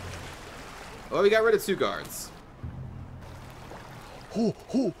 Well, we got rid of two guards.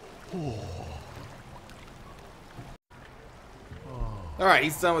 Alright,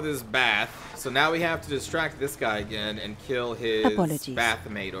 he's done with his bath. So now we have to distract this guy again and kill his bath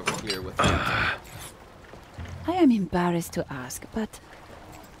mate over here with him. I am embarrassed to ask, but...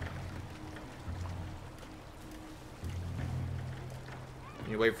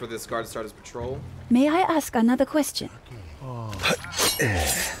 You wait for this guard to start his patrol. May I ask another question?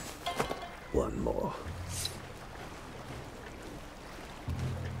 One more.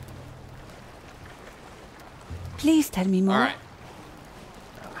 Please tell me more. Alright.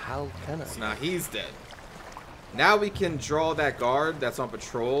 How can I? So now he's dead. Now we can draw that guard that's on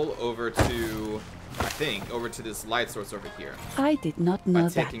patrol over to, I think, over to this light source over here. I did not know by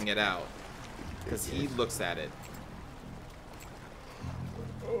that. taking it out. Because he looks at it.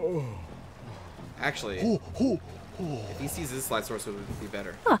 Actually, if he sees this light source, it would be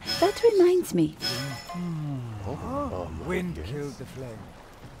better. Ah, that reminds me. Wind killed the flame.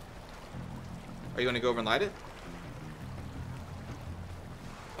 Are you going to go over and light it?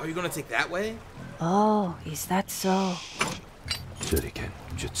 Are you going to take that way? Oh, is that so? Shuriken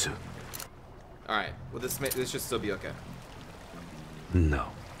Jutsu. Alright, well this should still be okay. No.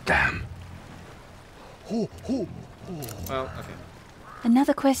 Damn. Well, okay.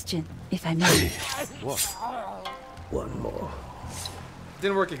 Another question, if I may. What? One more.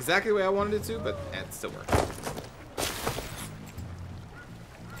 Didn't work exactly the way I wanted it to, but it still worked.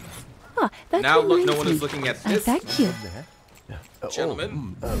 Ah, that Now look, no reminds one me. is looking at this. Thank you.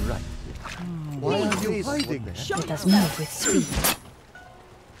 Gentlemen. Right. Why are you hiding? Let us move with speed.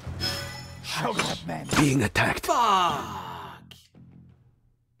 Show that man. Being attacked. Fuck!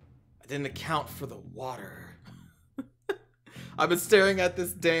 I didn't account for the water. I've been staring at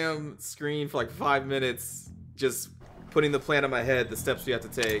this damn screen for like 5 minutes, just putting the plan in my head, the steps we have to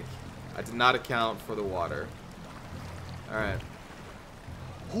take. I did not account for the water. Alright.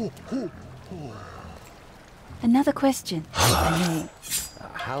 Another question, if I may.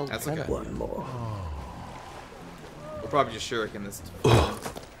 How That's can okay. one more? We'll probably just shuriken this.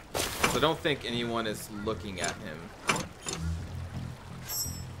 So don't think anyone is looking at him.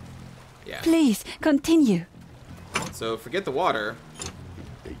 Yeah. Please, continue. So forget the water.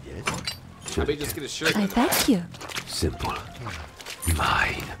 Yes. How about you just get a shuriken? I thank you. Simple.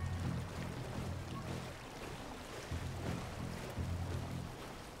 Mine.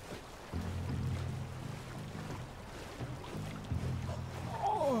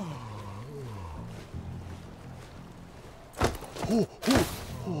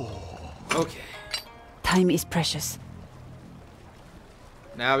 Okay. Time is precious.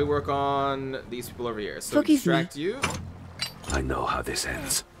 Now we work on these people over here. So we Forgive me. distract you. I know how this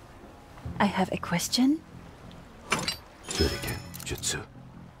ends. I have a question. Shuriken Jutsu.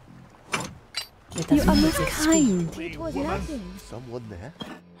 You are most kind. It was nothing. Someone there?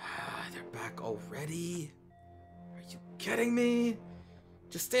 They're back already? Are you kidding me?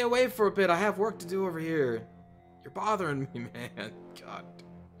 Just stay away for a bit. I have work to do over here. You're bothering me, man. God.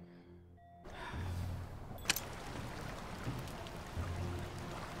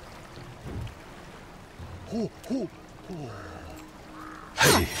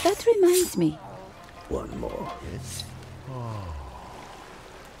 That reminds me. One more. Yes.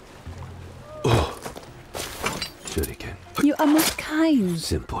 Shuriken. You are most kind.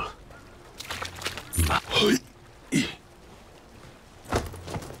 Simple.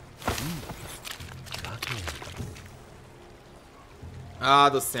 Ah,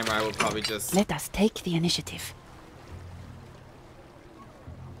 the samurai will probably just... Let us take the initiative.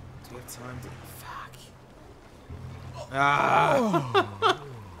 Do you have time to... Fuck. Ah!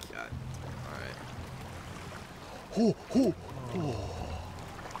 God. Alright.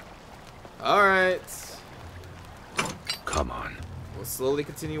 Alright. Come on. We'll slowly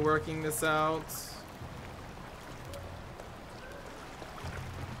continue working this out.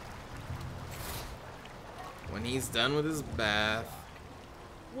 When he's done with his bath.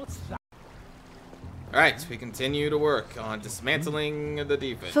 What's that? Alright, we continue to work on dismantling the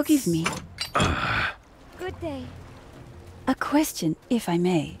defense. Forgive me. Good day. A question, if I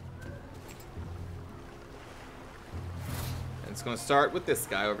may. And it's gonna start with this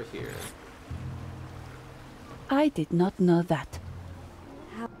guy over here. I did not know that.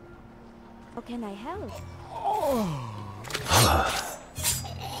 How can I help?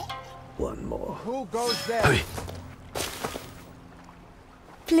 One more. Who goes there?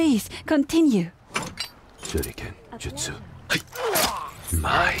 Please, continue. Shuriken A Jutsu. pleasure.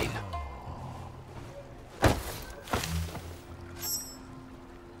 Mine.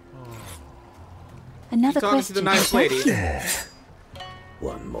 Another Keep talking to the question. nice lady.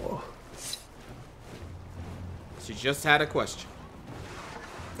 One more. She just had a question.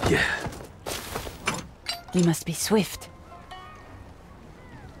 Yeah. We must be swift.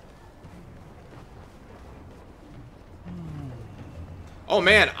 Oh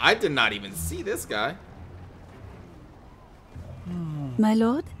man, I did not even see this guy. My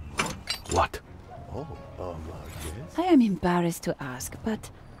lord, What? Oh, yes. I am embarrassed to ask, but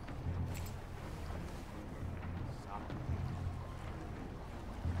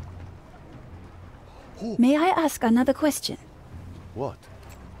may I ask another question? What?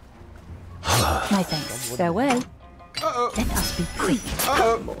 My thanks. Farewell. Uh-oh. Let us be quick.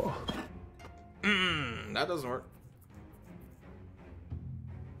 Uh-oh. That doesn't work.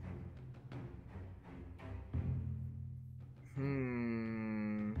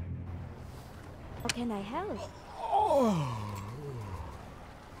 How can I help?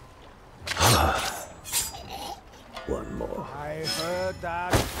 One more. I heard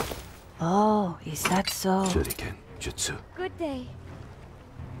that. Oh, is that so? Shuriken Jutsu. Good day.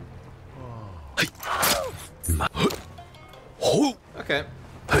 Okay.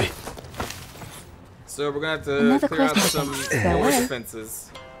 So we're gonna have to Another clear out question. some Farewell. more defenses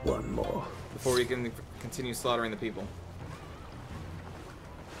One more. before we can continue slaughtering the people.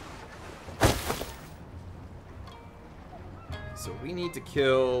 So we need to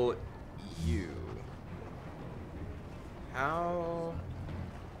kill you. How?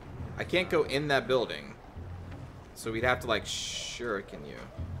 I can't go in that building. So we'd have to like shuriken you.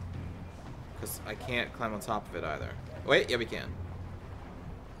 Because I can't climb on top of it either. Wait, yeah we can.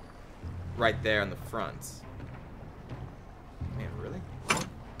 Right there in the front. Man, really?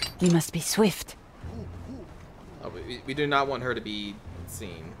 We must be swift. Oh, we do not want her to be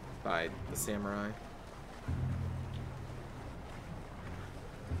seen by the samurai.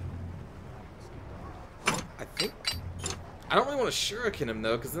 I think... I don't really want to shuriken him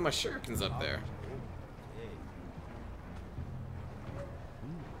though, because then my shuriken's up there.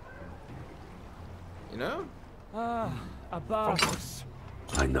 You know? Ah, a bath.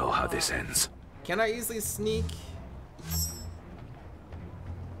 I know how this ends. Can I easily sneak?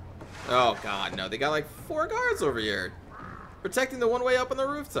 Oh god, no. They got like 4 guards over here. Protecting the one way up on the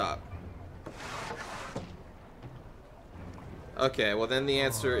rooftop. Okay, well then the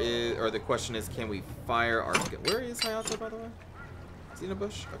answer is, or the question is, can we fire our gun? Where is Hayato, by the way? Is he in a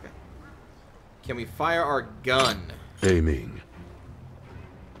bush? Okay. Can we fire our gun? Aiming.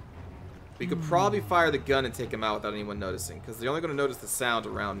 We could probably fire the gun and take him out without anyone noticing, because they're only going to notice the sound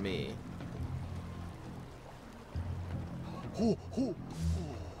around me.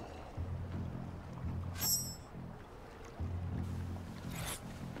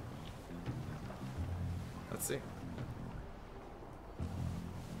 Let's see.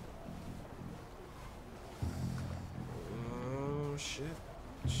 Oh, shit.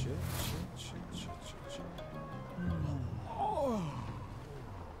 Shit.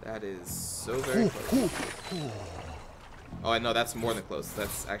 That is so very close. Oh, I know, that's more than close.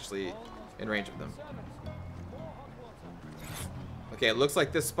 That's actually in range of them. Okay, it looks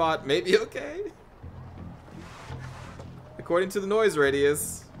like this spot may be okay. According to the noise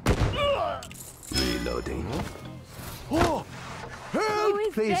radius. Reloading. Oh! Help, Who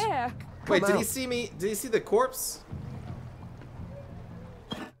is please. there? Wait, did he out. see me? Did he see the corpse?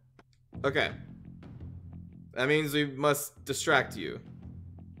 Okay. That means we must distract you.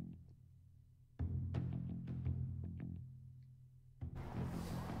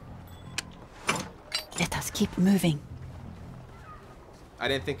 Let us keep moving. I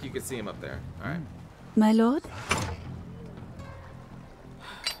didn't think you could see him up there. Alright. My lord?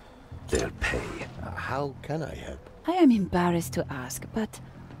 They'll pay. How can I help? I am embarrassed to ask, but...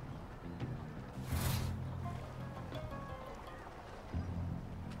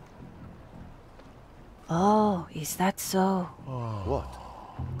 Oh, is that so? What?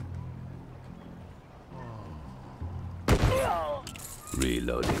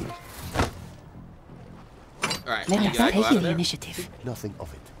 Reloading. Alright, Let you us gotta go take out of the there. initiative. Nothing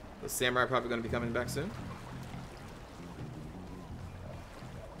of it. The samurai probably going to be coming back soon.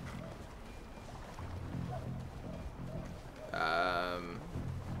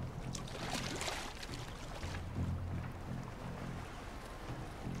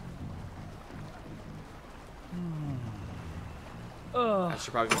 That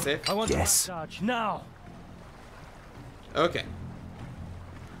should probably be safe. I want Yes. to charge now. Okay.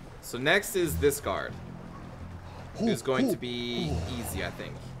 So next is this guard. Who's going to be easy, I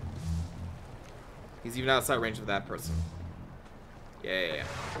think. He's even outside range of that person. Yeah.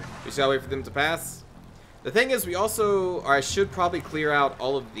 We just gotta wait for them to pass. The thing is, we also, or I should probably clear out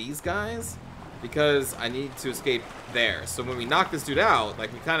all of these guys because I need to escape there. So when we knock this dude out,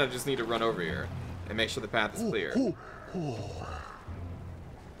 like, we kind of just need to run over here and make sure the path is clear.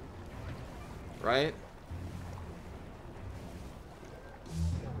 Right?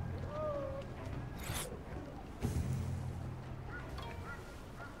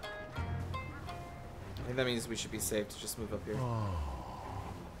 I think that means we should be safe to just move up here.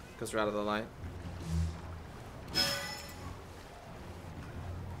 Because we're out of the light.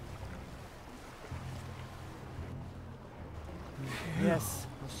 Yes.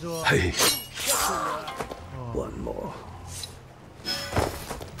 So Hey. One more.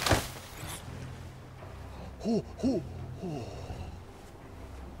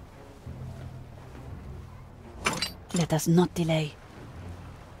 Let us not delay.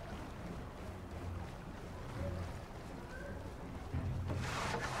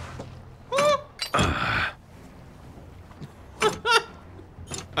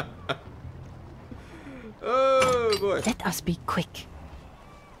 Oh boy. Let us be quick.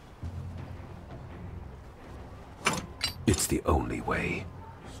 It's the only way.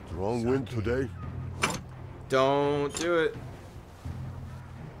 Strong wind today. Don't do it.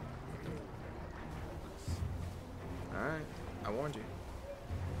 Alright, I warned you.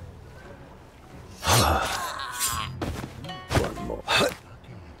 One more.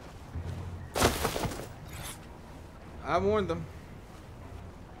 I warned them.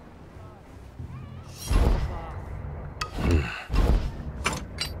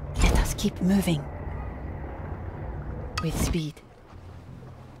 Let us keep moving. With speed.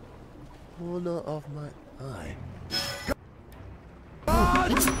 Corner of my eye.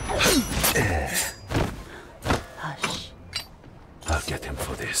 Hush. I'll get him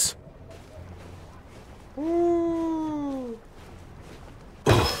for this.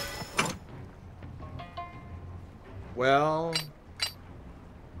 Well,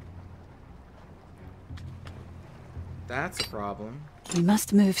 that's a problem. We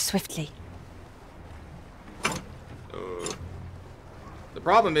must move swiftly. The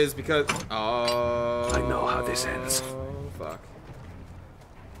problem is because... Oh... I know how this ends. Fuck.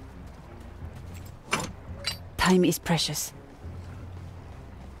 Time is precious.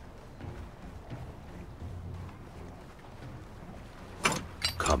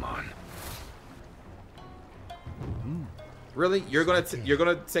 Come on. Really? You're gonna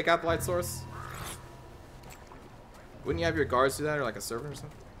take out the light source? Wouldn't you have your guards do that, or like a servant or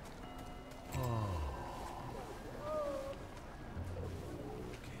something?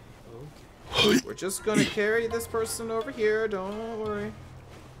 Okay. We're just gonna carry this person over here. Don't worry.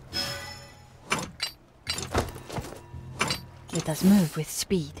 Let us move with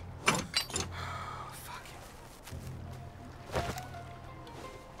speed.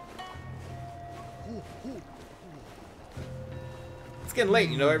 It's getting late,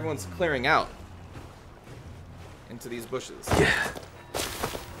 you know, everyone's clearing out into these bushes. Yeah.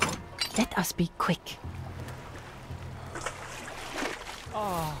 Let us be quick.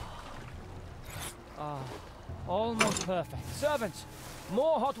 Almost perfect. Servants,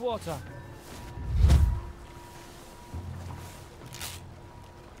 more hot water.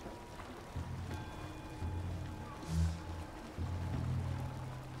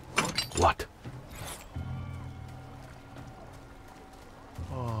 What?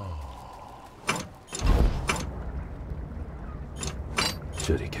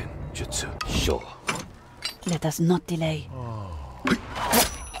 Shuriken, Jutsu, sure. Let us not delay.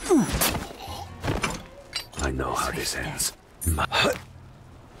 I know how this ends.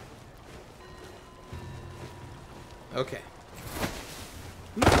 Okay.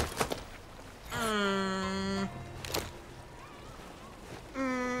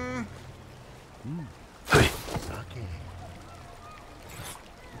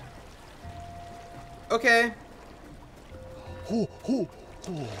 Okay.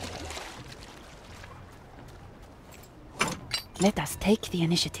 Let us take the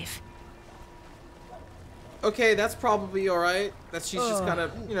initiative. Okay, that's probably alright. That she's just kind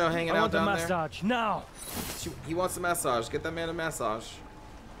of, you know, hanging out down I want there. a massage, now! He wants a massage. Get that man a massage.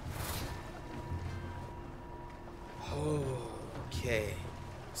 Okay.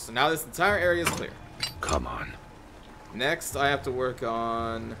 So now this entire area is clear. Come on. Next, I have to work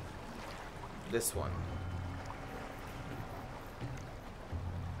on this one.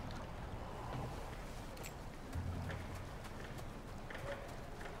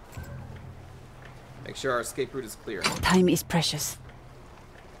 Make sure our escape route is clear. Time is precious.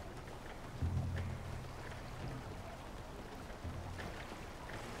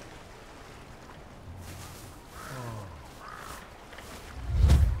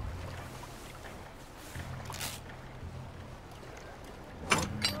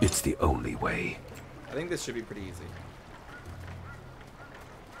 It's the only way. I think this should be pretty easy.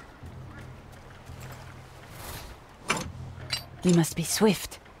 We must be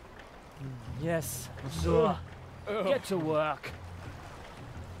swift. Yes, sure. Get to work.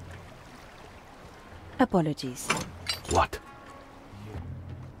 Apologies. What?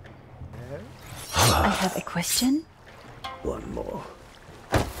 I have a question. One more.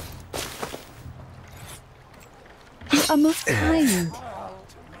 You are most kind.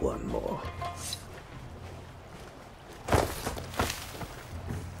 One more.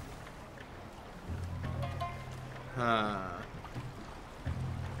 Huh.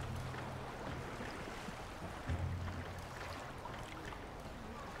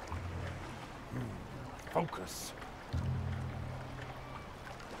 Focus.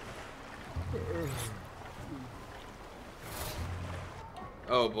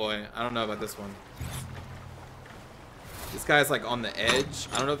 Oh boy, I don't know about this one. This guy's like on the edge.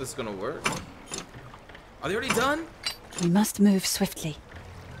 I don't know if this is gonna work. Are they already done? We must move swiftly.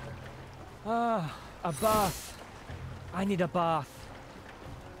 Ah, a bath. I need a bath.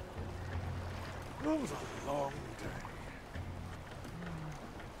 It was a long day.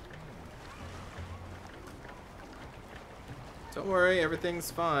 Don't worry, everything's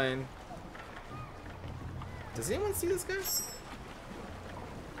fine. Does anyone see this guy?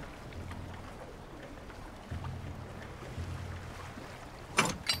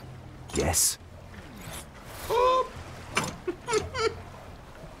 Yes. Oh!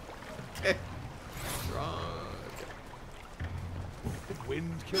 Okay. Wrong. Did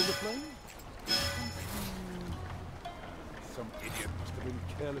wind kill the flame? Some idiot must have been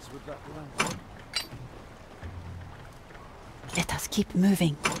careless with that lamp. Let us keep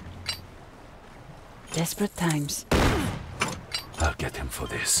moving. Desperate times. I'll get him for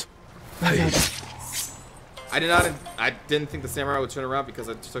this. Reloading. I didn't think the samurai would turn around because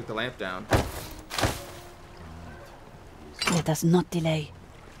I took the lamp down. Let us not delay.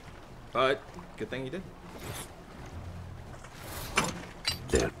 But good thing you did.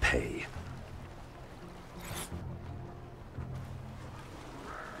 They'll pay.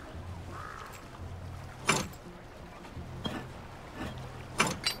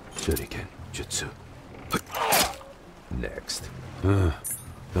 Shuriken Jutsu. Next. The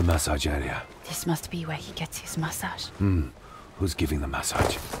massage area. This must be where he gets his massage. Who's giving the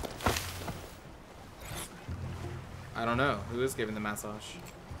massage? I don't know. Who is giving the massage?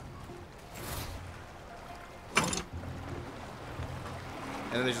 And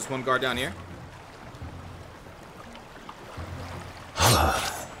then there's just one guard down here.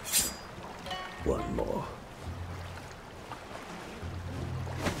 One more.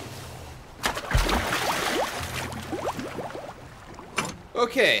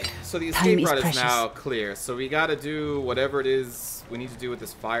 Okay, so the escape route is now clear. So we gotta do whatever it is we need to do with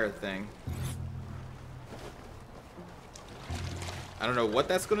this fire thing. I don't know what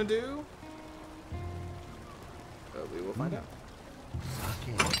that's gonna do, but we will find out.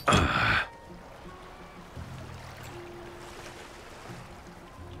 Sake.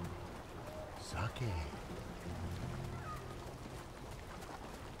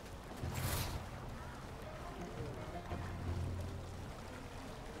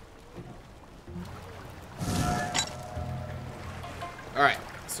 Alright,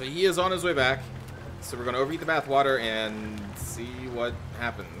 so he is on his way back. So we're gonna overheat the bathwater and see what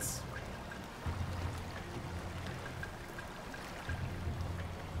happens.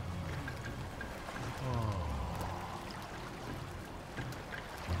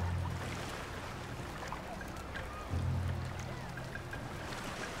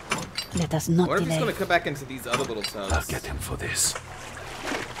 Let us not What if delay. he's gonna come back into these other little tubs? I'll get him for this.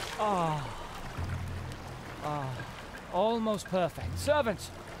 Almost perfect.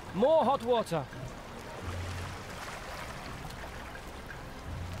 Servants, more hot water.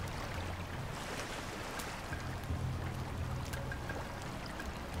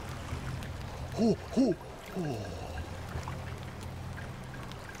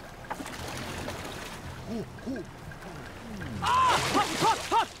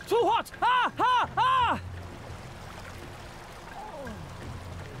 Hot! Too hot! Ah!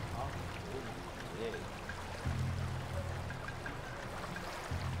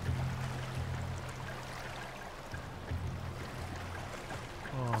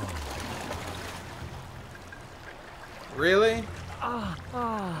 Really?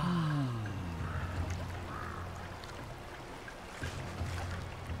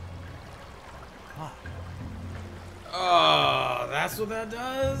 Oh, that's what that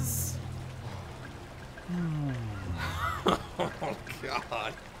does? Oh,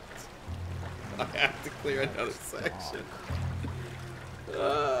 God. I have to clear another section.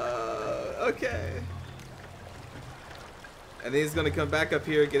 Okay. And then he's gonna come back up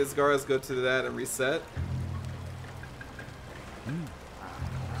here, get his guards, go to that, and reset?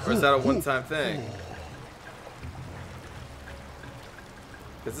 Or is that a one-time thing?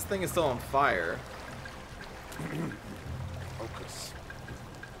 Because this thing is still on fire. Focus.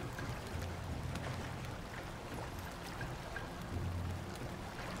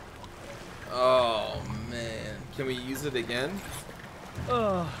 Oh, man. Can we use it again?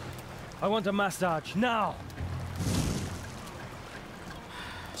 I want a massage now.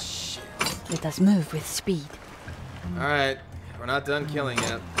 Let us move with speed. Alright. We're not done killing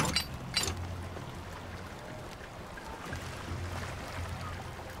yet.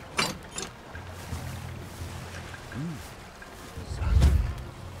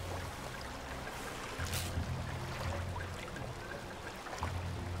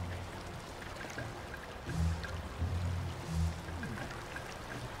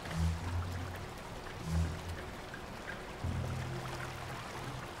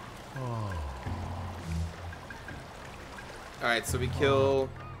 Alright, so we kill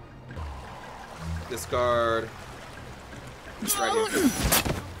this guard right here.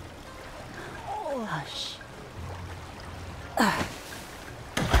 Hush.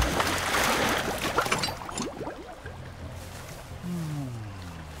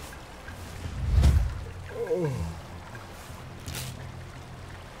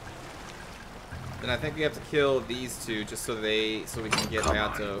 Then I think we have to kill these two just so we can get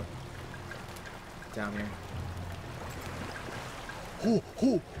Hayato down here.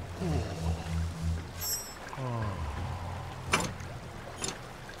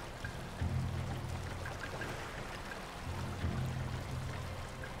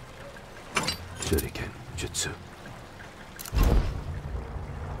 Shuriken Jutsu.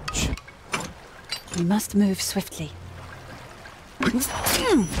 We must move swiftly.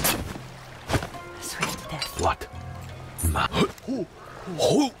 Swift death. What?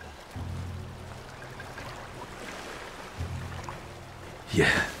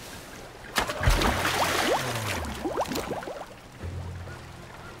 Yeah.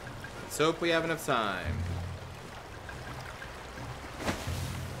 Let's hope we have enough time.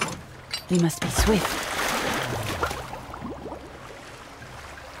 We must be swift.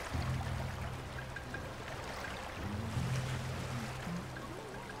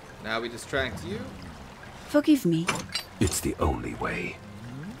 Now we distract you. Forgive me. It's the only way.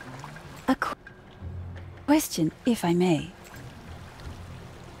 A question, if I may.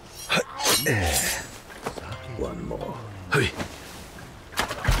 One more. Hey.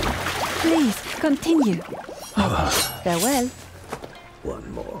 Please, continue. Farewell.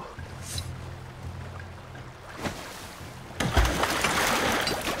 One more.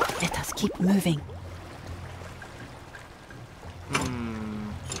 Let us keep moving.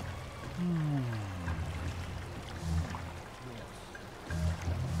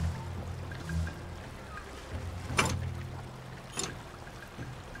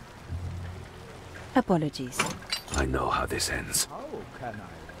 Apologies. I know how this ends. How can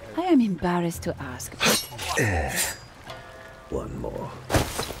I am embarrassed to ask, but One more.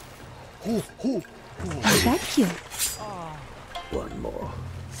 thank you. One more.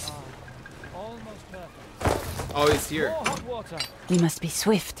 Almost perfect. Oh, he's here. More hot water. We must be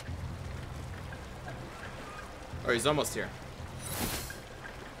swift. Oh, he's almost here.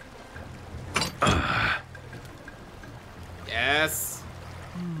 Yes.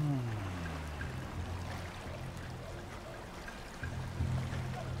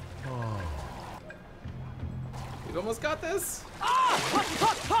 We've almost got this.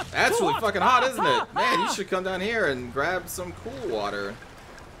 That's really fucking hot, isn't it? Man, you should come down here and grab some cool water.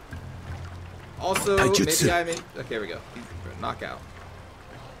 Also, Taijutsu. maybe I may... Okay, here we go. Knockout.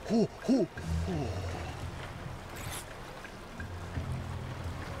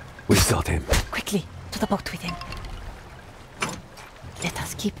 We've got him. Quickly, to the boat with him. Let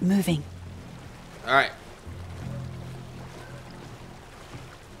us keep moving. All right.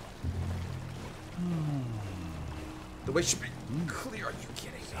 The way should be clear. Are you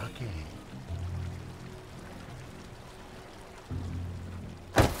kidding me?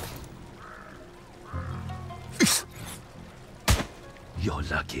 You're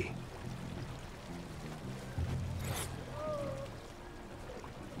lucky.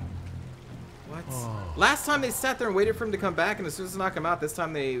 What? Last time they sat there and waited for him to come back, and as soon as they knock him out, this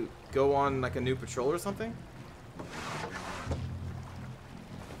time they go on like a new patrol or something?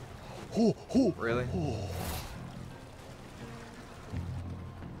 Really?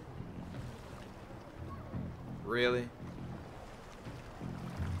 Really?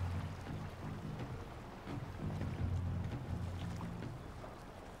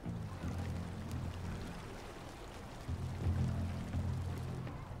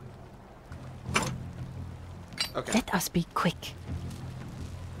 Okay. Let us be quick.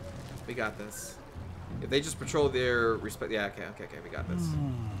 We got this. If they just patrol their respect, yeah, okay, we got this.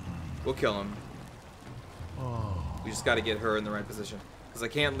 We'll kill him. We just got to get her in the right position, because I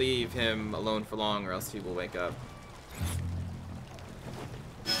can't leave him alone for long, or else he will wake up.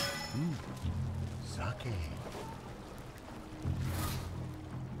 Sake.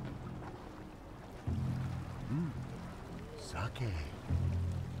 Sake.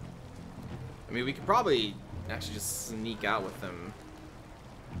 I mean, we could probably actually just sneak out with them.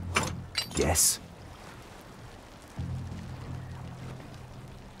 Yes.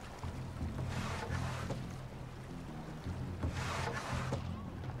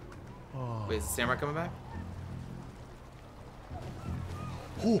 Wait, is the samurai coming back?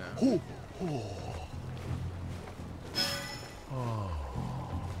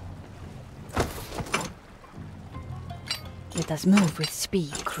 Let us move with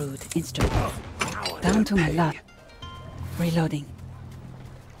speed, crude instrument. Down to my luck. Reloading.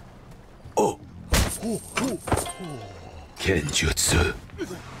 Oh. Kenjutsu.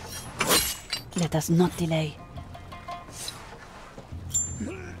 Let us not delay.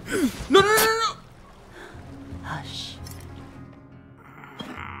 No! Hush. I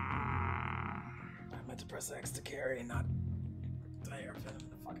meant to press X to carry, not dire pin in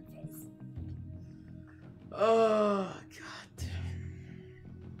the fucking face. Oh, God.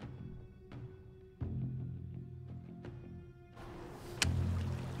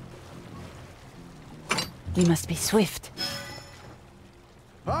 We must be swift.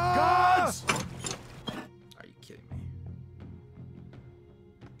 Guards! Are you kidding me?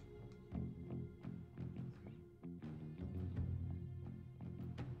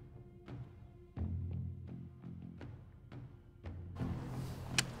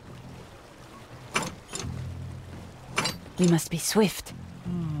 We must be swift.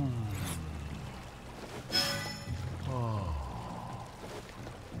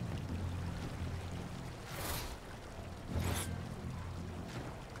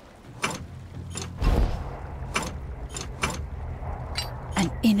 An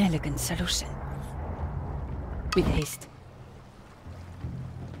inelegant solution. With haste.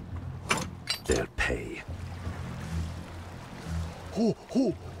 They'll pay. Ho,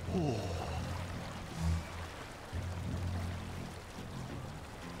 ho, ho.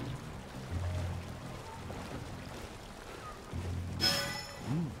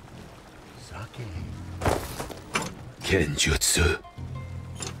 Sake. Kenjutsu.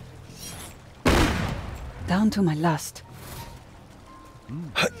 Down to my last.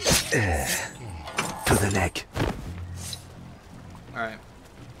 To the neck. Alright.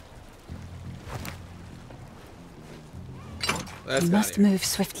 Let's We go must here. move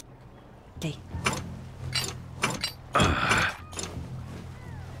swiftly.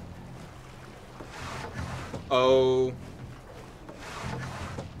 Oh.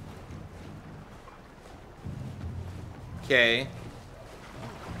 Okay.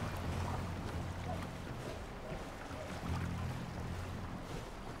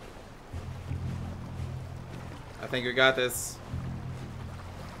 I think we got this.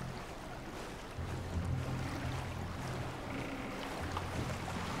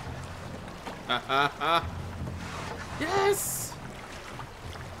 Ha ha ha. Yes!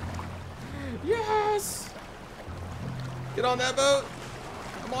 Yes! Get on that boat!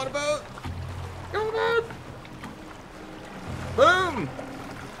 I'm on a boat! Get on the boat! Boom!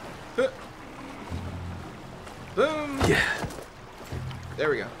 Boom! Yeah. There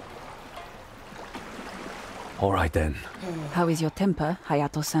we go. All right then. How is your temper,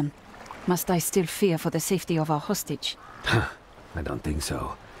 Hayato-san? Must I still fear for the safety of our hostage? I don't think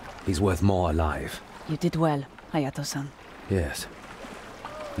so. He's worth more alive. You did well, Hayato-san. Yes.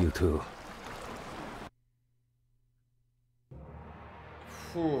 You too.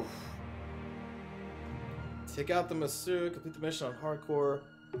 Whew. Take out the Masu, complete the mission on hardcore.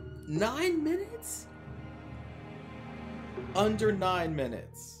 9 minutes? Under 9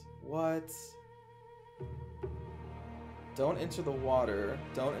 minutes. What? Don't enter the water.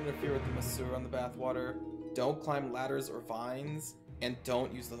 Don't interfere with the Masu on the bathwater. Don't climb ladders or vines. And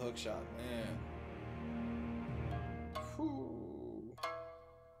don't use the hook shot. Man. Whew.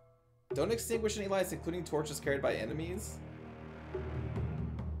 Don't extinguish any lights, including torches carried by enemies.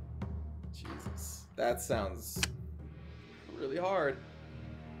 Jesus. That sounds really hard.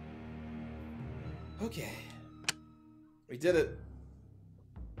 Okay. We did it.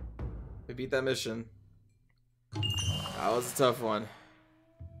 We beat that mission. That was a tough one.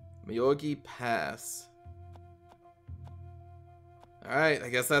 Miyogi Pass. Alright, I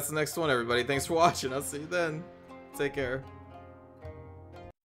guess that's the next one, everybody. Thanks for watching. I'll see you then. Take care.